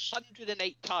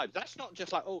 108 times. That's not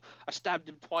just like, oh, I stabbed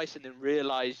him twice and then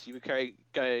realised you were going,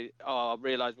 oh, I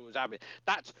realised what was happening.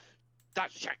 That's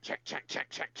check.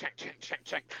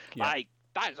 Yeah. Like,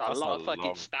 that's a lot of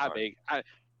fucking stabbing.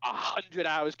 100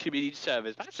 hours community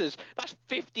service. That's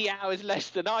 50 hours less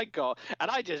than I got, and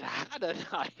I just had a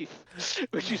knife,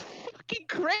 which is fucking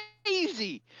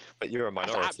crazy. But you're a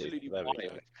minority. That's absolutely wild.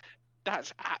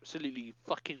 That's absolutely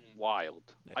fucking wild.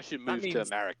 Yeah. I should move to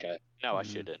America. No, I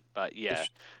shouldn't. But yeah.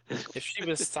 If she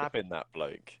was stabbing that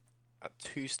bloke at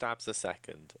 2 stabs a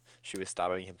second, she was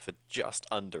stabbing him for just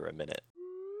under a minute.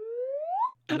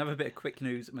 Another bit of quick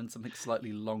news and then something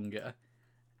slightly longer.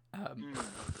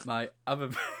 My other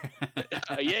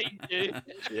yeah, you do.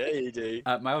 Yeah, you do.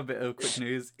 My other bit of quick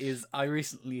news is I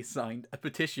recently signed a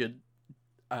petition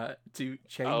to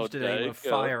change the name of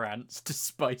Fire Ants to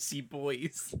Spicy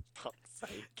Boys.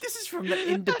 This is from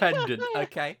the Independent,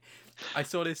 okay? I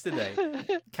saw this today.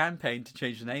 Campaign to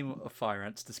change the name of Fire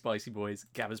Ants to Spicy Boys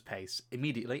gathers pace.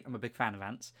 Immediately, I'm a big fan of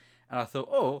ants, and I thought,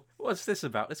 oh, what's this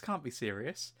about? This can't be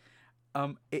serious.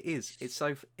 It is. It's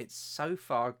so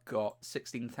far got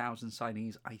 16,000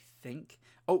 signees, I think.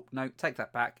 Oh no, take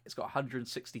that back. It's got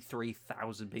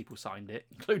 163,000 people signed it,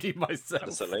 including myself.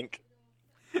 That's a link.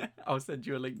 I'll send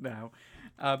you a link now.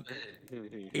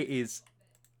 It is.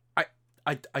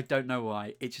 I don't know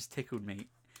why. It just tickled me.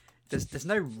 There's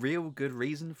no real good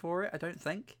reason for it, I don't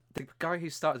think. The guy who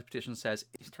started the petition says,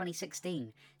 it's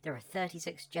 2016. There are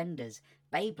 36 genders.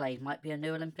 Beyblade might be a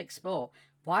new Olympic sport.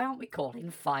 Why aren't we calling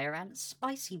Fire Ants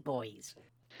Spicy Boys?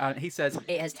 He says,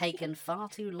 it has taken far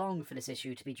too long for this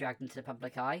issue to be dragged into the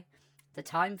public eye. The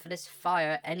time for this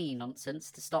fire any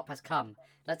nonsense to stop has come.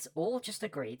 Let's all just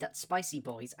agree that Spicy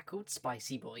Boys are called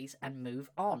Spicy Boys and move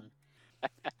on.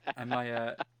 And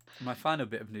my final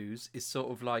bit of news is sort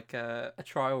of like a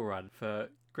trial run for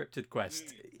Cryptid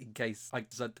Quest in case I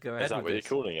decide to go ahead with this. Is that what you're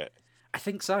calling it? I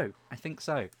think so.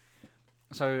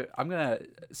 So I'm going to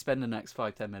spend the next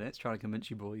 5-10 minutes trying to convince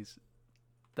you boys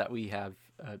that we have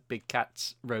big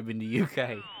cats roaming the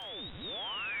UK.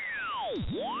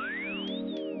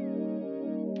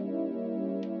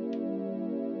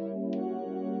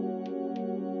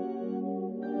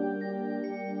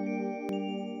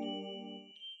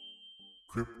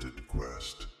 Cryptid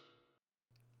Quest.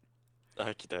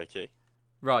 Okie dokie.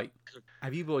 Right.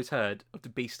 Have you boys heard of the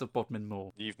Beast of Bodmin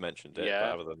Moor? You've mentioned it, Yeah.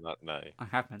 but other than that, no. I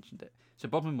have mentioned it. So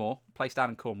Bodmin Moor, placed down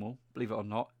in Cornwall, believe it or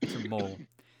not, it's a moor.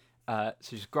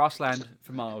 So just grassland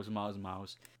for miles and miles and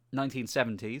miles.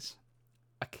 1970s,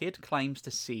 a kid claims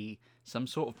to see some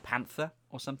sort of panther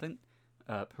or something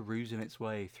perusing its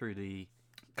way through the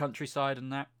countryside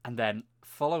and that. And then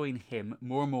following him,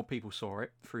 more and more people saw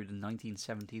it through the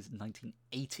 1970s and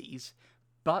 1980s.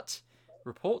 But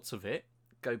reports of it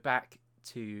go back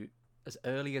to as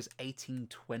early as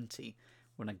 1820,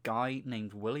 when a guy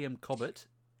named William Cobbett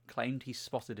claimed he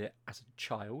spotted it as a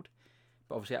child.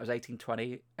 But obviously that was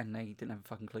 1820, and they didn't have a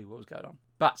fucking clue what was going on.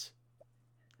 But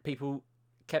people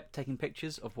kept taking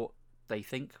pictures of what they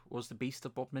think was the Beast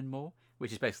of Bodmin Moor,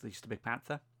 which is basically just a big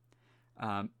panther.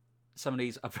 Some of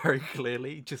these are very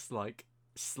clearly just like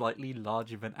slightly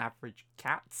larger than average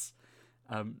cats.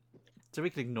 So we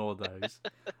can ignore those.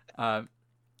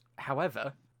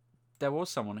 However, there was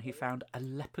someone who found a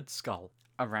leopard skull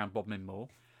around Bodmin Moor.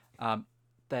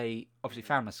 They obviously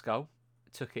found the skull,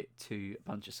 took it to a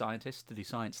bunch of scientists to do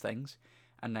science things,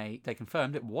 and they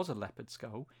confirmed it was a leopard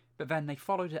skull. But then they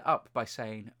followed it up by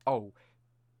saying, "Oh,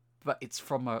 but it's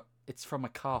from a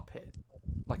carpet,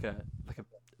 like a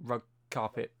rug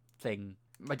carpet thing."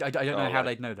 I don't know how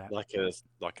they'd know that. Like a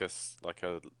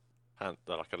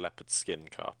leopard skin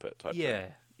carpet type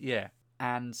thing. Yeah.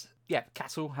 And yeah,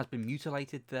 cattle has been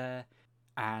mutilated there.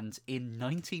 And in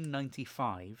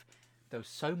 1995, there was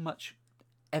so much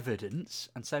evidence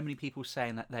and so many people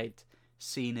saying that they'd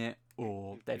seen it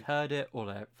or they'd heard it or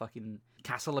their fucking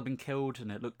cattle had been killed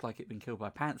and it looked like it'd been killed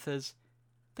by panthers.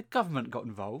 The government got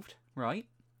involved, right?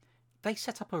 They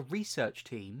set up a research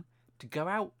team to go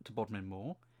out to Bodmin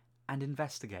Moor and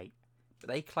investigate. But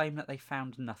they claim that they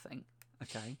found nothing,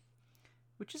 okay?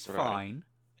 Which is fine.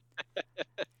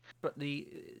 But the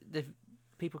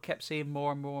people kept seeing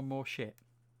more and more and more shit,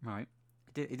 right?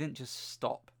 It didn't just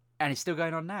stop. And it's still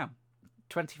going on now.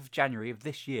 20th of January of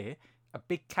this year, a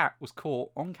big cat was caught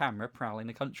on camera prowling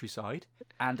the countryside.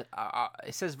 And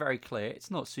it says very clear, it's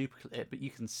not super clear, but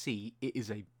you can see it's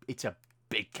a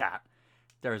big cat.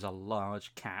 There is a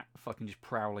large cat fucking just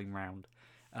prowling around.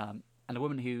 And the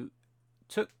woman who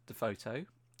took the photo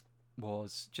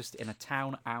was just in a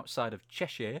town outside of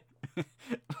Cheshire,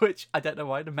 which I don't know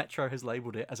why the Metro has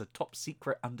labelled it as a top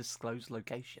secret undisclosed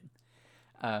location.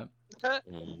 But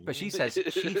she says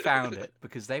she found it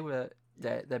because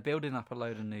they're building up a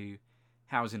load of new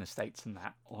housing estates and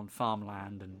that on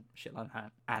farmland and shit like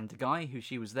that. And the guy who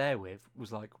she was there with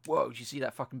was like, "Whoa, did you see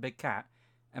that fucking big cat?"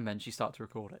 And then she started to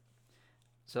record it.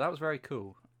 So that was very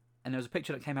cool. And there was a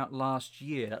picture that came out last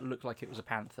year that looked like it was a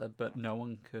panther, but no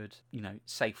one could,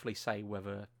 safely say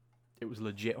whether it was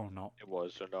legit or not. It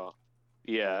was or not.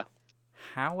 Yeah.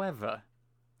 However,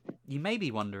 you may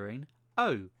be wondering,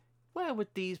 oh, where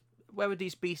would these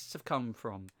beasts have come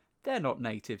from? They're not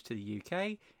native to the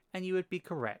UK, and you would be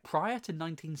correct. Prior to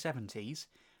 1970s,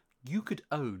 you could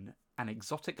own an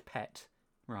exotic pet,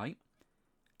 right?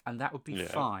 And that would be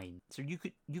fine. So you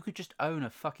could just own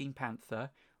a fucking panther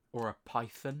or a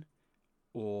python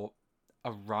or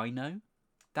a rhino.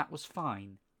 That was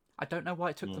fine. I don't know why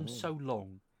it took them so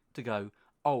long to go,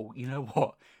 "Oh, you know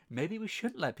what? Maybe we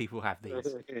shouldn't let people have these."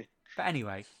 But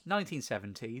anyway,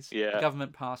 1970s, the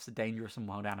government passed the Dangerous and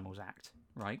Wild Animals Act,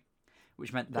 right?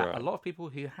 Which meant that a lot of people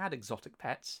who had exotic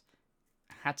pets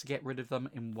had to get rid of them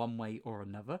in one way or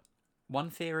another. One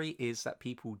theory is that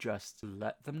people just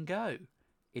let them go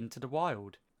into the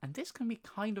wild. And this can be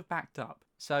kind of backed up.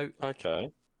 So,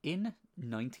 in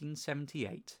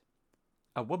 1978,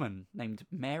 a woman named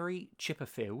Mary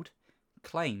Chipperfield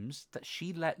claims that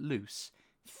she let loose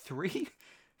three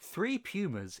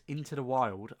pumas into the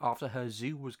wild after her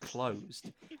zoo was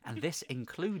closed, and this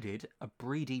included a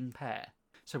breeding pair.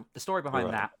 So the story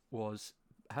behind that was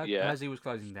her zoo was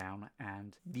closing down,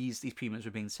 and these pumas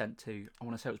were being sent to, I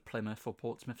want to say it was Plymouth or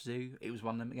Portsmouth Zoo. It was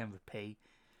one of them, again with P.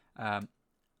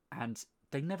 And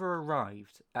they never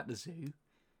arrived at the zoo.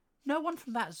 No one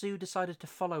from that zoo decided to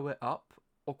follow it up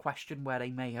or question where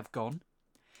they may have gone.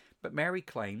 But Mary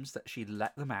claims that she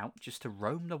let them out just to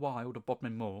roam the wild of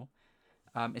Bodmin Moor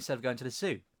instead of going to the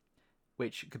zoo,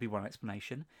 which could be one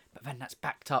explanation. But then that's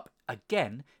backed up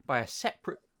again by a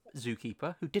separate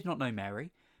zookeeper who did not know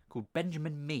Mary, called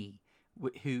Benjamin Mee,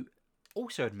 who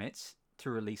also admits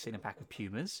to releasing a pack of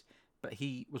pumas, but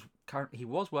he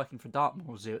was working for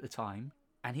Dartmoor Zoo at the time,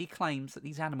 and he claims that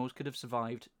these animals could have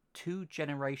survived 2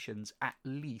 generations at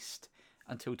least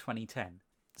until 2010.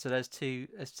 So there's two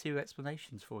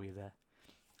explanations for you there.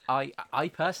 I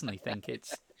personally think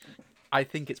it's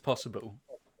possible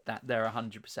that there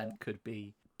 100% could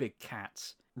be big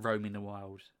cats roaming the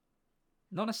wild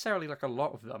Not necessarily like a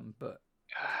lot of them, but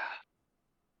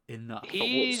enough.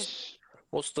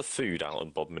 What's the food out on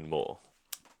Bodmin Moor?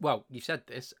 Well, you said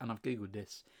this, and I've googled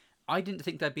this. I didn't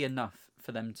think there'd be enough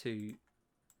for them to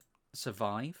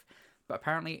survive, but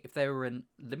apparently, if they were in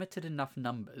limited enough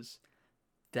numbers,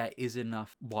 there is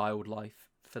enough wildlife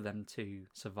for them to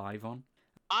survive on.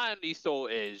 I only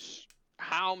thought is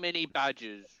how many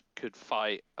badgers could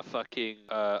fight a fucking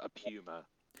a puma?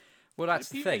 Well, that's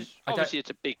the thing. Obviously, it's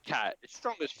a big cat. It's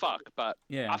strong as fuck, but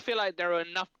Yeah. I feel like there are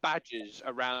enough badgers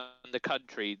around the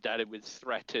country that it would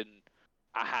threaten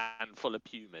a handful of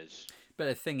pumas. But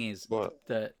the thing is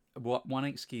that one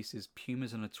excuse is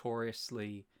pumas are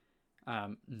notoriously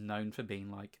known for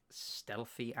being like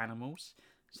stealthy animals,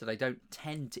 so they don't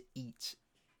tend to eat.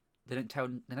 They don't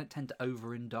tend to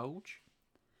overindulge.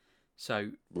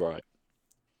 So Right.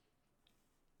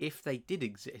 if they did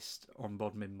exist on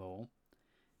Bodmin Moor,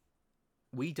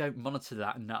 we don't monitor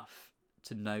that enough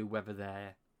to know whether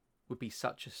there would be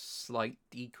such a slight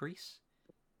decrease.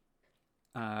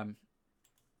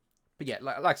 But yeah,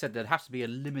 like I said, there'd have to be a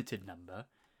limited number.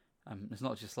 It's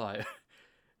not just like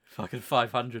fucking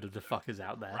 500 of the fuckers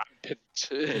out there. It's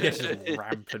just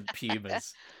rampant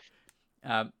pumas.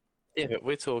 Yeah, but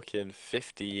we're talking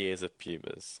 50 years of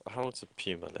pumas. How long does a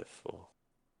puma live for?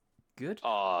 Good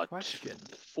Oh, question.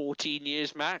 14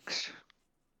 years max.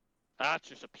 That's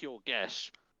just a pure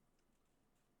guess.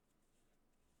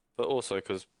 But also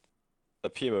because a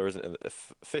puma isn't in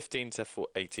 15 to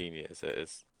 18 years.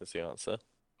 Is the answer.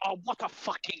 Oh, what a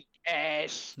fucking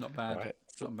guess! Not bad. Right.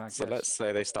 Not a bad So guess. let's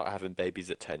say they start having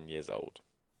babies at 10 years old,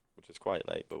 which is quite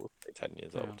late, but we'll say 10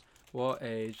 years Yeah. old. What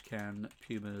age can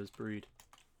pumas breed?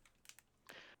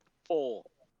 4.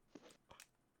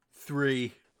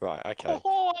 3. Right. Okay.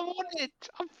 Oh, I'm on it!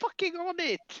 I'm fucking on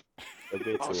it! So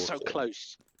we're Oh, so talking-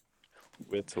 close.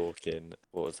 We're talking.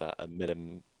 What was that? A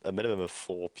minimum of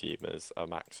 4 pumas, a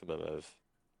maximum of,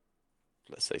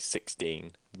 let's say,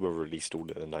 16 were released all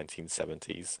in the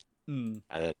 1970s, Mm.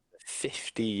 and then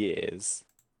 50 years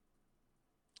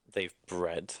they've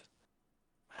bred.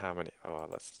 How many?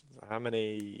 Oh, how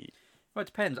many? Well, it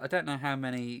depends. I don't know how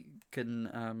many can.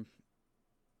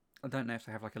 I don't know if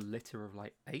they have like a litter of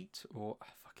like 8 or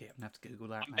fuck it. I'm gonna have to Google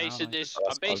that. I'm now, basing aren't I? this. Oh,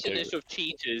 that's I'm basing quite this good. of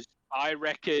cheetahs. I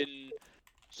reckon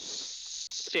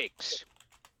 6.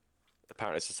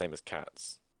 Apparently, it's the same as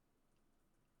cats.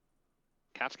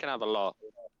 Cats can have a lot.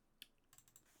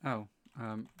 Oh,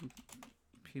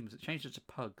 pumas. It changed it to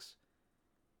pugs.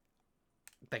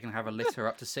 They can have a litter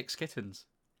up to 6 kittens.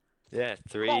 Yeah,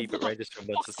 3, Oh, but what ranges a from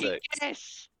 1 to fucking 6.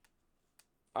 Yes!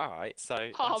 All right,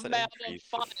 so Oh that's an man, I'm on increase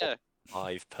of fire!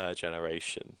 5 per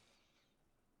generation.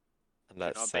 And You know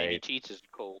let's what say baby cheetahs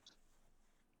are called?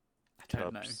 I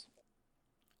don't cubs.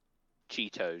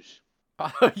 Cheetos.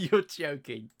 know. Oh, you're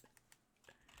joking.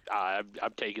 I'm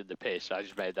taking the piss. I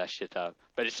just made that shit up.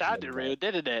 But it sounded No. real,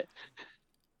 didn't it?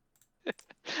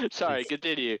 Sorry,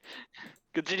 continue.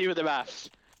 Continue with the maths.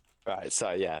 Right,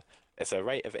 so yeah, it's a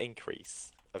rate of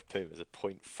increase of pumas of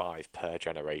 0.5 per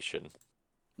generation.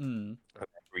 Mm. And they're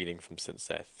breeding from since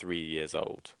they're 3 years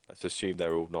old. Let's assume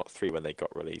they're all not 3 when they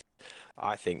got released.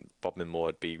 I think Bodmin Moor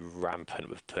would be rampant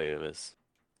with pumas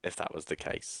if that was the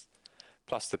case.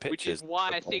 Plus the Which pictures. is why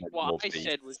I of think Bodmin what Moor I said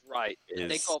beasts was right. They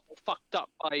is- got fucked up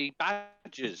by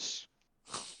badgers.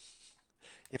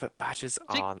 Yeah, but badgers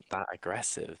Think- aren't that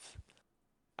aggressive.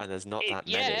 And there's not that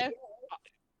Yeah, many.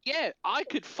 yeah, I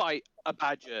could fight a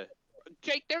badger.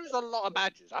 Jake, there's a lot of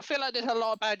badgers. I feel like there's a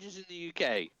lot of badgers in the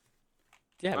UK.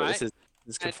 Yeah, but Right? this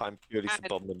is confined purely to and-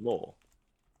 Bodmin Moor.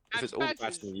 If And it's all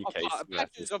badgers in the UK, it's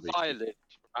badgers are violent,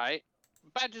 right?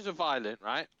 Badgers are violent,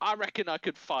 right? I reckon I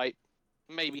could fight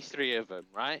maybe 3 of them,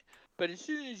 right? But as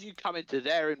soon as you come into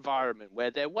their environment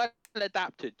where they're well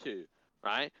adapted to,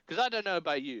 right? Because I don't know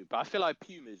about you, but I feel like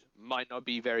pumas might not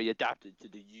be very adapted to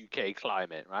the UK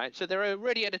climate, right? So they're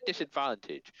already at a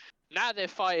disadvantage. Now they're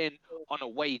fighting on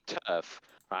away turf,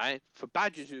 right? For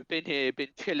badgers who've been here, been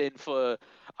chilling for,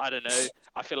 I don't know,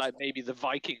 I feel like maybe the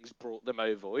Vikings brought them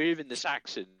over, or even the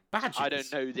Saxons. I Badgers?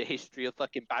 don't know the history of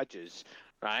fucking badgers,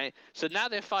 right? So now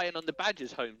they're fighting on the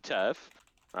badgers' home turf,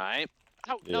 right?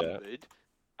 Outnumbered,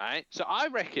 right? So I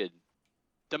reckon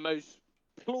the most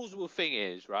plausible thing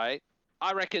is, right?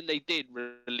 I reckon they did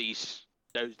release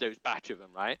those batch of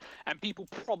them, right? And people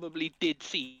probably did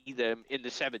see them in the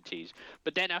 70s.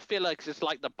 But then I feel like it's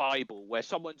like the Bible, where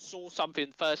someone saw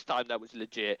something first time that was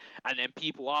legit, and then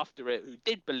people after it who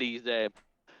did believe them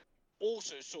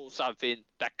also saw something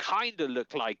that kind of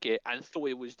looked like it and thought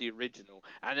it was the original,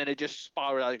 and then it just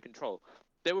spiraled out of control.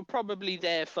 They were probably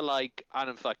there for like, I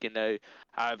don't fucking know,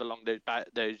 however long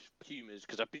those pumas,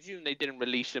 because I presume they didn't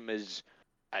release them as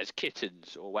as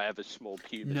kittens or whatever small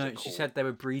pumas are No, called. she said they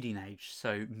were breeding age,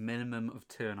 so minimum of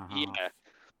 2.5. Yeah.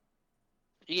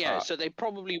 Yeah, so they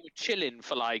probably were chilling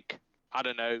for like, I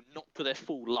don't know, not for their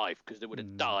full life because they would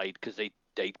have died because they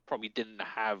probably didn't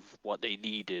have what they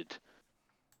needed.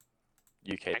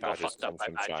 UK And got badgers fucked come up by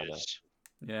from China. badgers.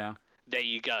 Yeah. There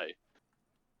you go.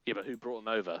 Yeah, but who brought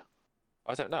them over?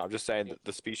 I don't know. I'm just saying that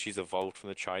the species evolved from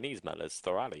the Chinese mellas,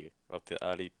 thorali, of the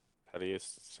early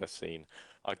Paleocene.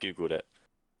 I googled it.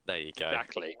 There you go.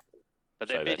 Exactly. But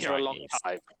So they've been they're here a long Chinese.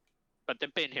 time. But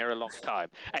they've been here a long time.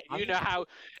 And you I'm- know how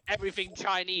everything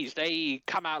Chinese, they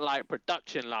come out like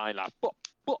production line, like, bop,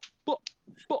 bop, bop,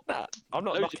 bop. Nah, I'm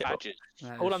not Loads of knocking. badgers.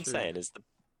 That All is I'm true. saying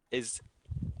is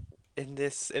in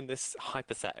this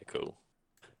hypothetical,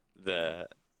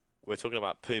 we're talking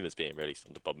about pumas being released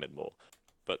onto Bodmin Moor,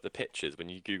 but the pictures when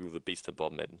you Google the Beast of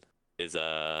Bodmin is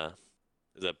a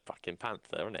fucking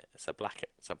panther, isn't it? It's a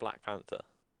black panther.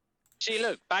 See,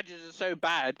 look, badgers are so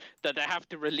bad that they have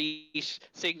to release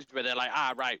things where they're like,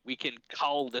 right, we can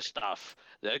cull the stuff.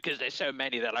 Because there's so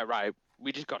many, they're like, right,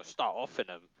 we just got to start offing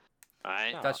them.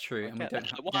 Right? No, That's true, I and we get don't,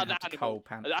 that. we don't have to cull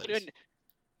panthers.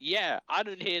 I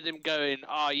don't hear them going,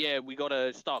 we got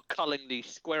to start culling these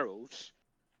squirrels.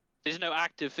 There's no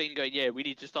active thing going, we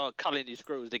need to start culling these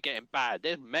squirrels. They're getting bad.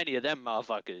 There's many of them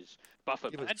motherfuckers. But for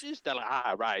Yeah, but- badgers, they're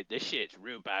like, right, this shit's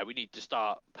real bad. We need to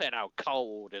start putting out cull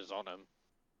orders on them.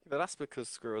 But that's because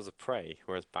squirrels are prey,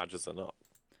 whereas badgers are not.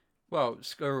 Well,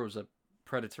 squirrels are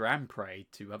predator and prey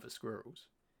to other squirrels.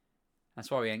 That's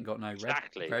why we ain't got no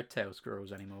Exactly. red-tailed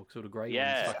squirrels anymore, because all the grey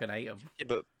Yeah. ones fucking ate them. Yeah,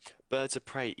 but birds of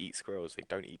prey eat squirrels. They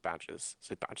don't eat badgers,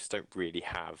 so badgers don't really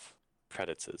have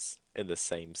predators in the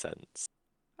same sense.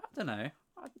 I don't know.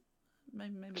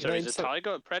 Maybe. So No, is a so-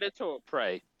 tiger a predator or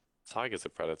prey? Tigers are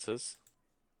predators.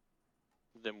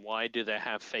 Then why do they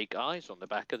have fake eyes on the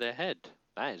back of their head?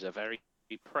 That is a very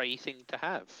prey thing to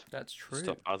have. That's true.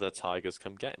 Stop other tigers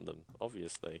come getting them,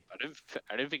 obviously.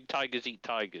 I don't think tigers eat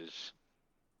tigers.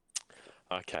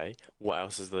 Okay, what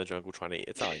else is the jungle trying to eat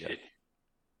a tiger?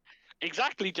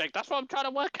 Exactly, Jake. That's what I'm trying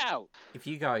to work out. If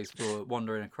you guys were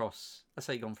wandering across, let's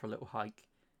say you've gone for a little hike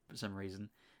for some reason,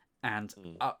 and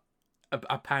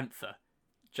a panther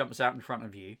jumps out in front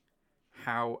of you,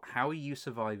 how are you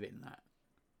surviving that?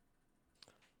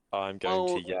 I'm going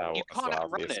Well, to yell you as can't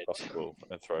loudly outrun as it. possible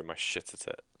and throw my shit at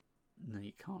it. No,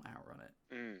 you can't outrun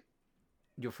it. Mm.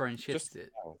 You're throwing shit Just at it.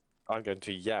 yell. I'm going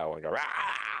to yell and go,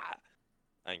 "Ah!"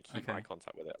 and keep Okay. eye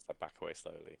contact with it as I back away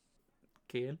slowly.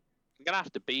 Kian? I'm gonna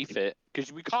have to beef it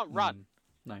because we can't run.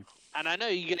 No. And I know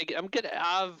you're gonna get.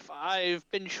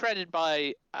 I've been shredded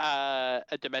by a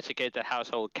domesticated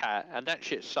household cat, and that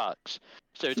shit sucks.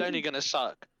 So it's only gonna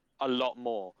suck a lot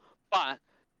more, but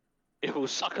it will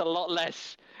suck a lot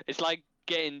less. It's like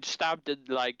getting stabbed and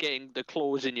like getting the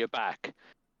claws in your back,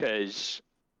 because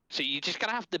so you're just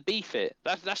gonna have to beef it.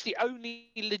 That's the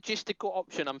only logistical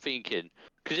option I'm thinking.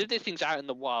 Because if this thing's out in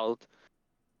the wild,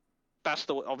 that's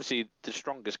obviously the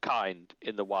strongest kind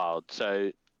in the wild.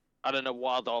 So I don't know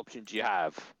what other options you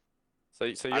have. So I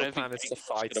your don't plan think is to it's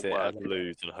fight gonna it work. and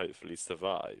lose and hopefully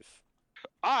survive.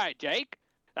 All right, Jake,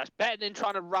 that's better than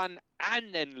trying to run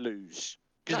and then lose.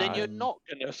 Because then you're No. not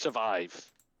gonna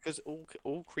survive. Because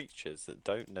all creatures that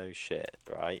don't know shit,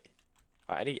 right?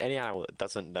 Any animal that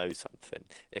doesn't know something,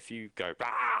 if you go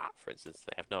 "Rah!" for instance,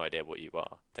 they have no idea what you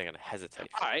are. They're gonna hesitate.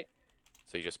 All right,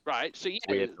 So you just right. So yeah,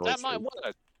 Weird that might noises.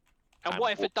 work. And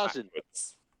what if it walk doesn't?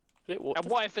 backwards. What And the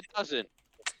what if it doesn't?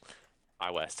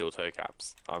 I wear steel toe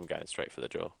caps. I'm going straight for the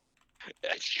jaw.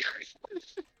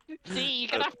 See,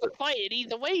 you're gonna have to fight it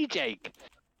either way, Jake.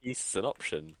 East is an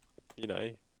option, you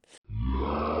know.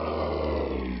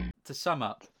 To sum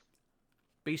up,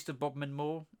 Beast of Bodmin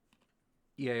Moor,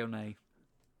 yay or nay?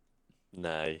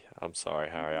 No, I'm sorry,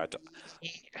 Harry.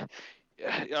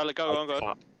 Yeah, go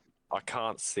on. I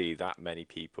can't see that many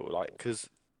people because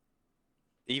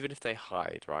even if they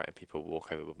hide, right, and people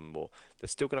walk over them more, they're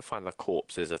still going to find the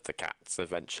corpses of the cats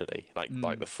eventually, like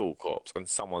the full corpse, and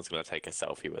someone's going to take a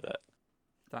selfie with it.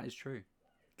 That is true.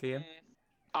 Kian?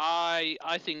 I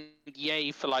think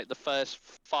yay for like the first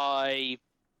 5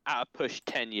 at a push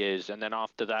 10 years, and then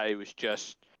after that it was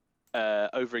just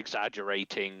over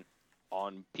exaggerating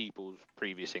on people's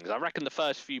previous things. I reckon the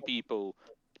first few people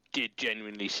did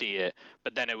genuinely see it,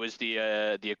 but then it was the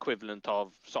equivalent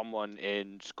of someone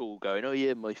in school going, "Oh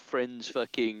yeah, my friend's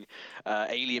fucking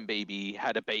alien baby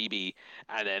had a baby,"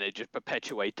 and then it just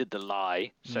perpetuated the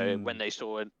lie. So when they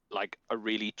saw like a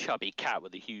really chubby cat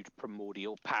with a huge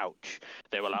primordial pouch,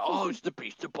 they were like, "Oh, it's the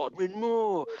Beast of Bodmin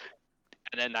Moor,"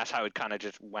 and then that's how it kind of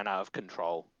just went out of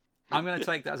control. I'm going to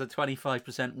take that as a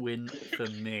 25% win for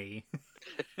me.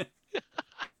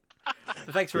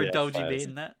 Thanks for Yeah, indulging me fairs.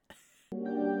 in that.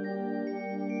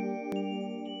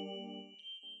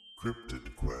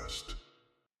 Cryptid Quest.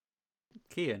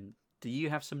 Kian, do you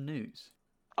have some news?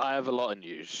 I have a lot of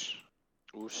news.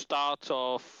 We'll start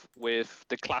off with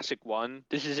the classic one.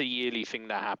 This is a yearly thing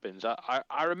that happens.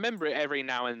 I remember it every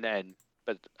now and then,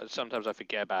 but sometimes I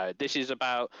forget about it. This is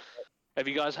about. Have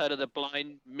you guys heard of the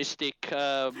blind mystic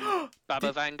Baba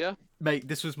Vanga? Mate,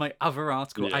 this was my other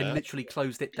article. I Yeah. literally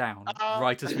closed it down Uh,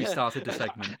 right as we started the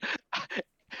segment.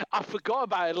 I forgot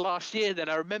about it last year. Then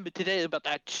I remember today about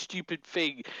that stupid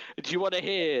thing. Do you want to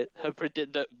hear her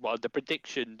the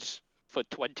predictions for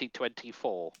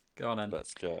 2024? Go on then.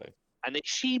 Let's go. And they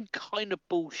seem kind of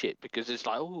bullshit because it's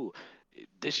like, oh,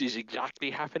 this is exactly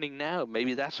happening now.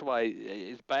 Maybe that's why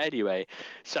it's. But anyway,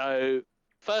 so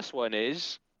first one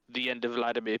is the end of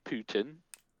Vladimir Putin.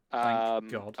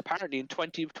 Thank God. Apparently in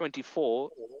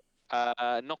 2024,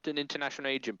 not an international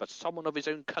agent, but someone of his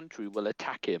own country will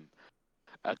attack him,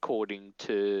 according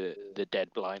to the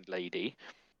dead blind lady.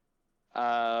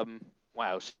 What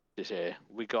else is here?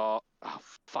 We got. Oh,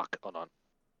 fuck, hold on.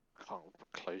 Can't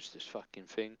close this fucking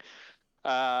thing.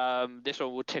 This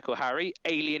one will tickle Harry.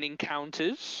 Alien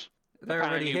encounters. They're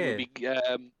already here.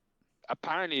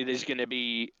 Apparently, there's going to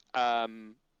be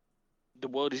the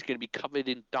world is going to be covered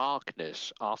in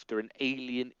darkness after an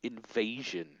alien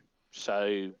invasion.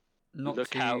 So Not look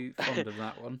too out. fond of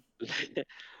that one.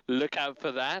 Look out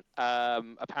for that.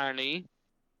 Apparently,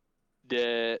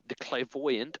 the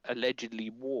clairvoyant allegedly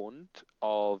warned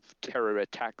of terror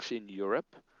attacks in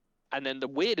Europe. And then the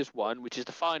weirdest one, which is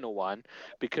the final one,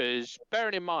 because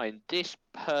bearing in mind, this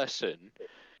person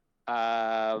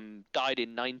died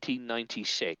in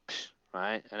 1996,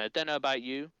 right? And I don't know about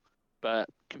you, but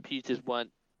computers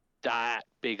weren't that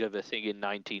big of a thing in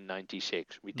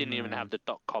 1996. We didn't even No. have the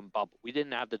dot-com bubble. We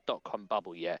didn't have the dot-com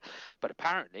bubble yet. But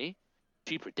apparently,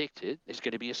 she predicted there's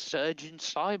going to be a surge in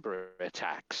cyber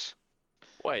attacks.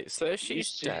 Wait, so if she's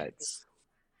see- dead,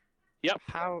 Yep.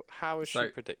 how is So-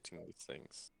 she predicting these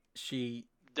things? She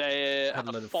They Had a have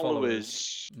load of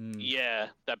followers. Mm. Yeah,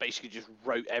 that basically just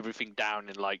wrote everything down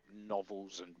in like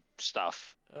novels and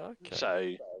stuff. Okay.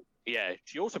 So, yeah,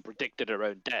 she also predicted her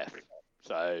own death.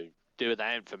 So, do with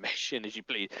that information as you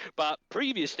please. But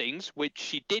previous things, which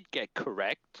she did get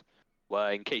correct,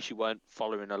 were, in case you weren't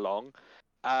following along,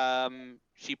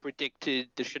 she predicted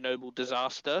the Chernobyl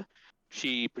disaster.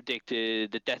 She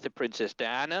predicted the death of Princess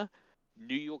Diana,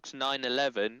 New York's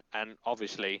 9/11, and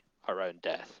obviously her own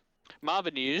death. My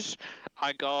other news,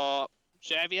 I got.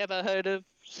 So, have you ever heard of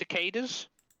cicadas?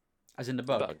 as in the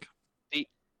bug. Bug.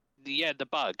 The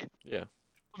bug. Yeah.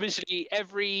 Obviously,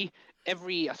 every I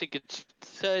think it's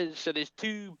third. So there's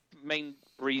two main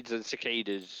breeds of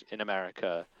cicadas in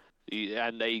America,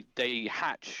 and they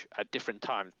hatch at different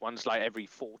times. One's like every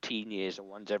 14 years, and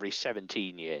one's every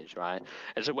 17 years, right?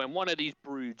 And so when one of these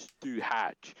broods do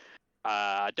hatch,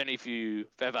 I don't know if you've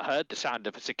ever heard the sound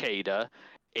of a cicada.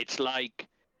 It's like,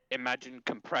 imagine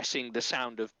compressing the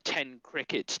sound of 10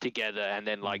 crickets together and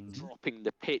then like dropping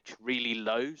the pitch really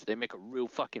low, so they make a real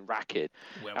fucking racket.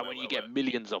 And when you get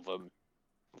millions of them,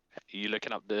 are you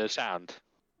looking up the sound?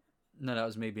 No, that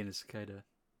was me being a cicada.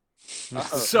 Oh.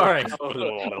 Sorry. I thought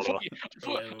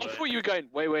you were going,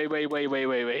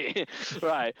 wait.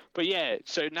 Right. But yeah,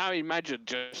 so now imagine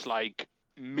just like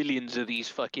millions of these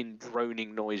fucking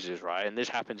droning noises, right? And this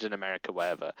happens in America,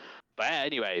 wherever. But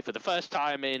anyway, for the first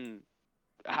time in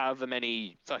however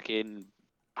many fucking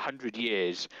 100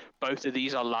 years, both of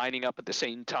these are lining up at the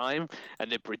same time,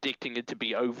 and they're predicting it to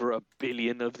be over 1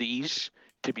 billion of these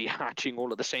to be hatching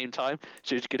all at the same time.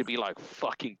 So it's going to be like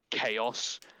fucking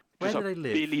chaos. Where Just do they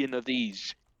live? 1 billion of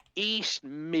these. East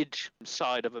mid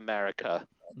side of America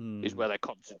is where they're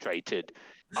concentrated.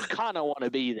 I kind of want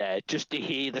to be there just to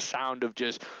hear the sound of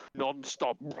just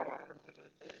non-stop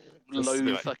low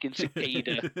like- fucking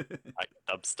cicada. Like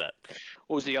dubstep.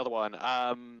 What was the other one?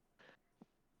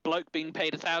 Bloke being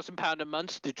paid £1,000 a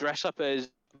month to dress up as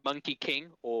Monkey King,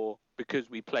 or because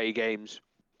we play games,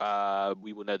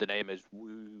 we will know the name as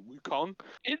Wukong.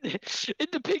 In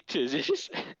the pictures,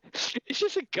 it's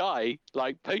just a guy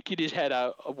like poking his head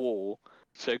out a wall,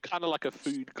 so kind of like a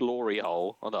food glory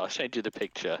hole. Oh no, I'll send you the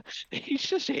picture. He's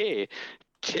just here,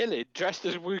 chilling, dressed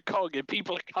as Wukong, and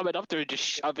people are coming up to him just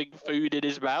shoving food in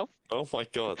his mouth. Oh my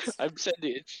god. I'm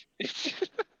sending it. It's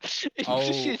Oh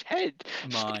just his head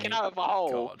my sticking out of a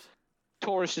hole. God.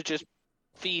 Tourists are just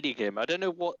feeding him. I don't know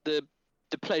what the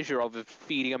pleasure of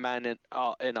feeding a man in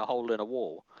a hole in a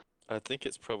wall. I think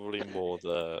it's probably more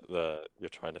the you're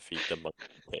trying to feed the monkey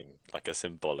thing, like a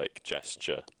symbolic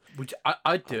gesture.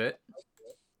 I'd do it.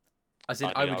 As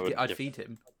in, I mean, I'd I would I'd give- feed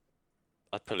him.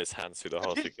 I'd pull his hands through the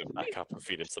hole so he can back up and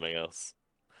feed him something else.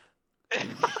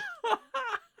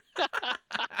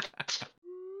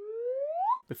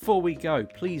 Before we go,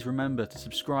 please remember to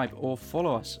subscribe or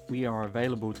follow us. We are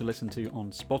available to listen to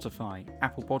on Spotify,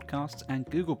 Apple Podcasts, and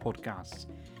Google Podcasts.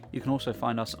 You can also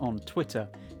find us on Twitter,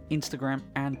 Instagram,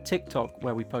 and TikTok,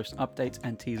 where we post updates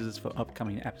and teasers for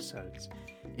upcoming episodes.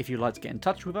 If you'd like to get in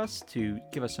touch with us to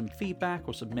give us some feedback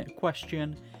or submit a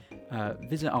question,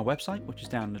 visit our website, which is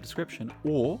down in the description,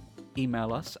 or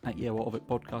email us at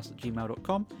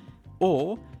yeahwhatofitpodcast@gmail.com,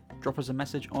 or drop us a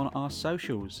message on our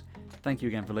socials. Thank you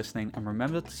again for listening, and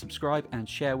remember to subscribe and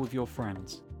share with your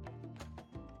friends.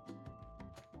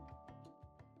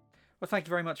 Well, thank you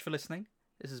very much for listening.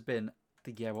 This has been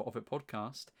the Yeah What Of It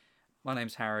podcast. My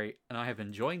name's Harry, and I have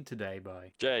been joined today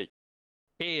by... Jake.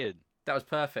 Ian. That was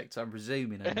perfect. I'm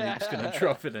resuming, and Luke's going to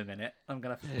drop in a minute. I'm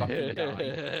going to fucking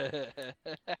die.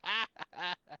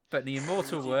 But in the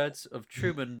immortal words of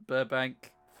Truman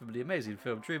Burbank from the amazing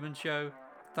film Truman Show,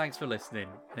 thanks for listening.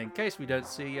 And in case we don't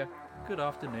see you, good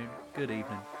afternoon, good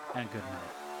evening, and good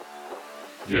night.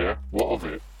 Yeah, what of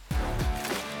it? The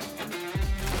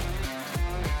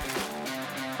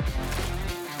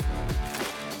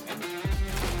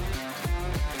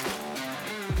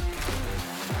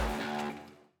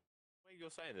way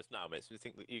you're saying this now makes me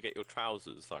think that you get your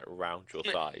trousers like around your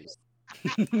thighs.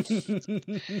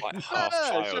 Like half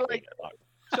child.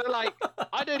 So like,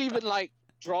 I don't even like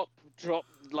drop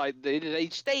like they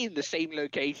stay in the same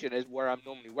location as where I'm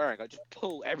normally wearing. I just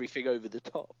pull everything over the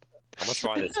top. I'm gonna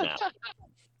try this now.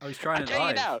 I was trying I to tell you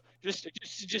live. now, just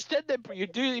stand there. You're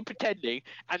doing pretending,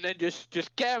 and then just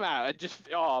get them out and just.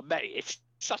 Oh mate, it's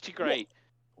such a great.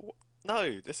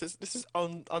 No, this is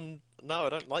no, I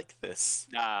don't like this.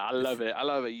 Nah, I love it. I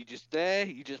love it. You just there.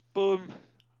 You just boom.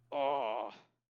 Oh.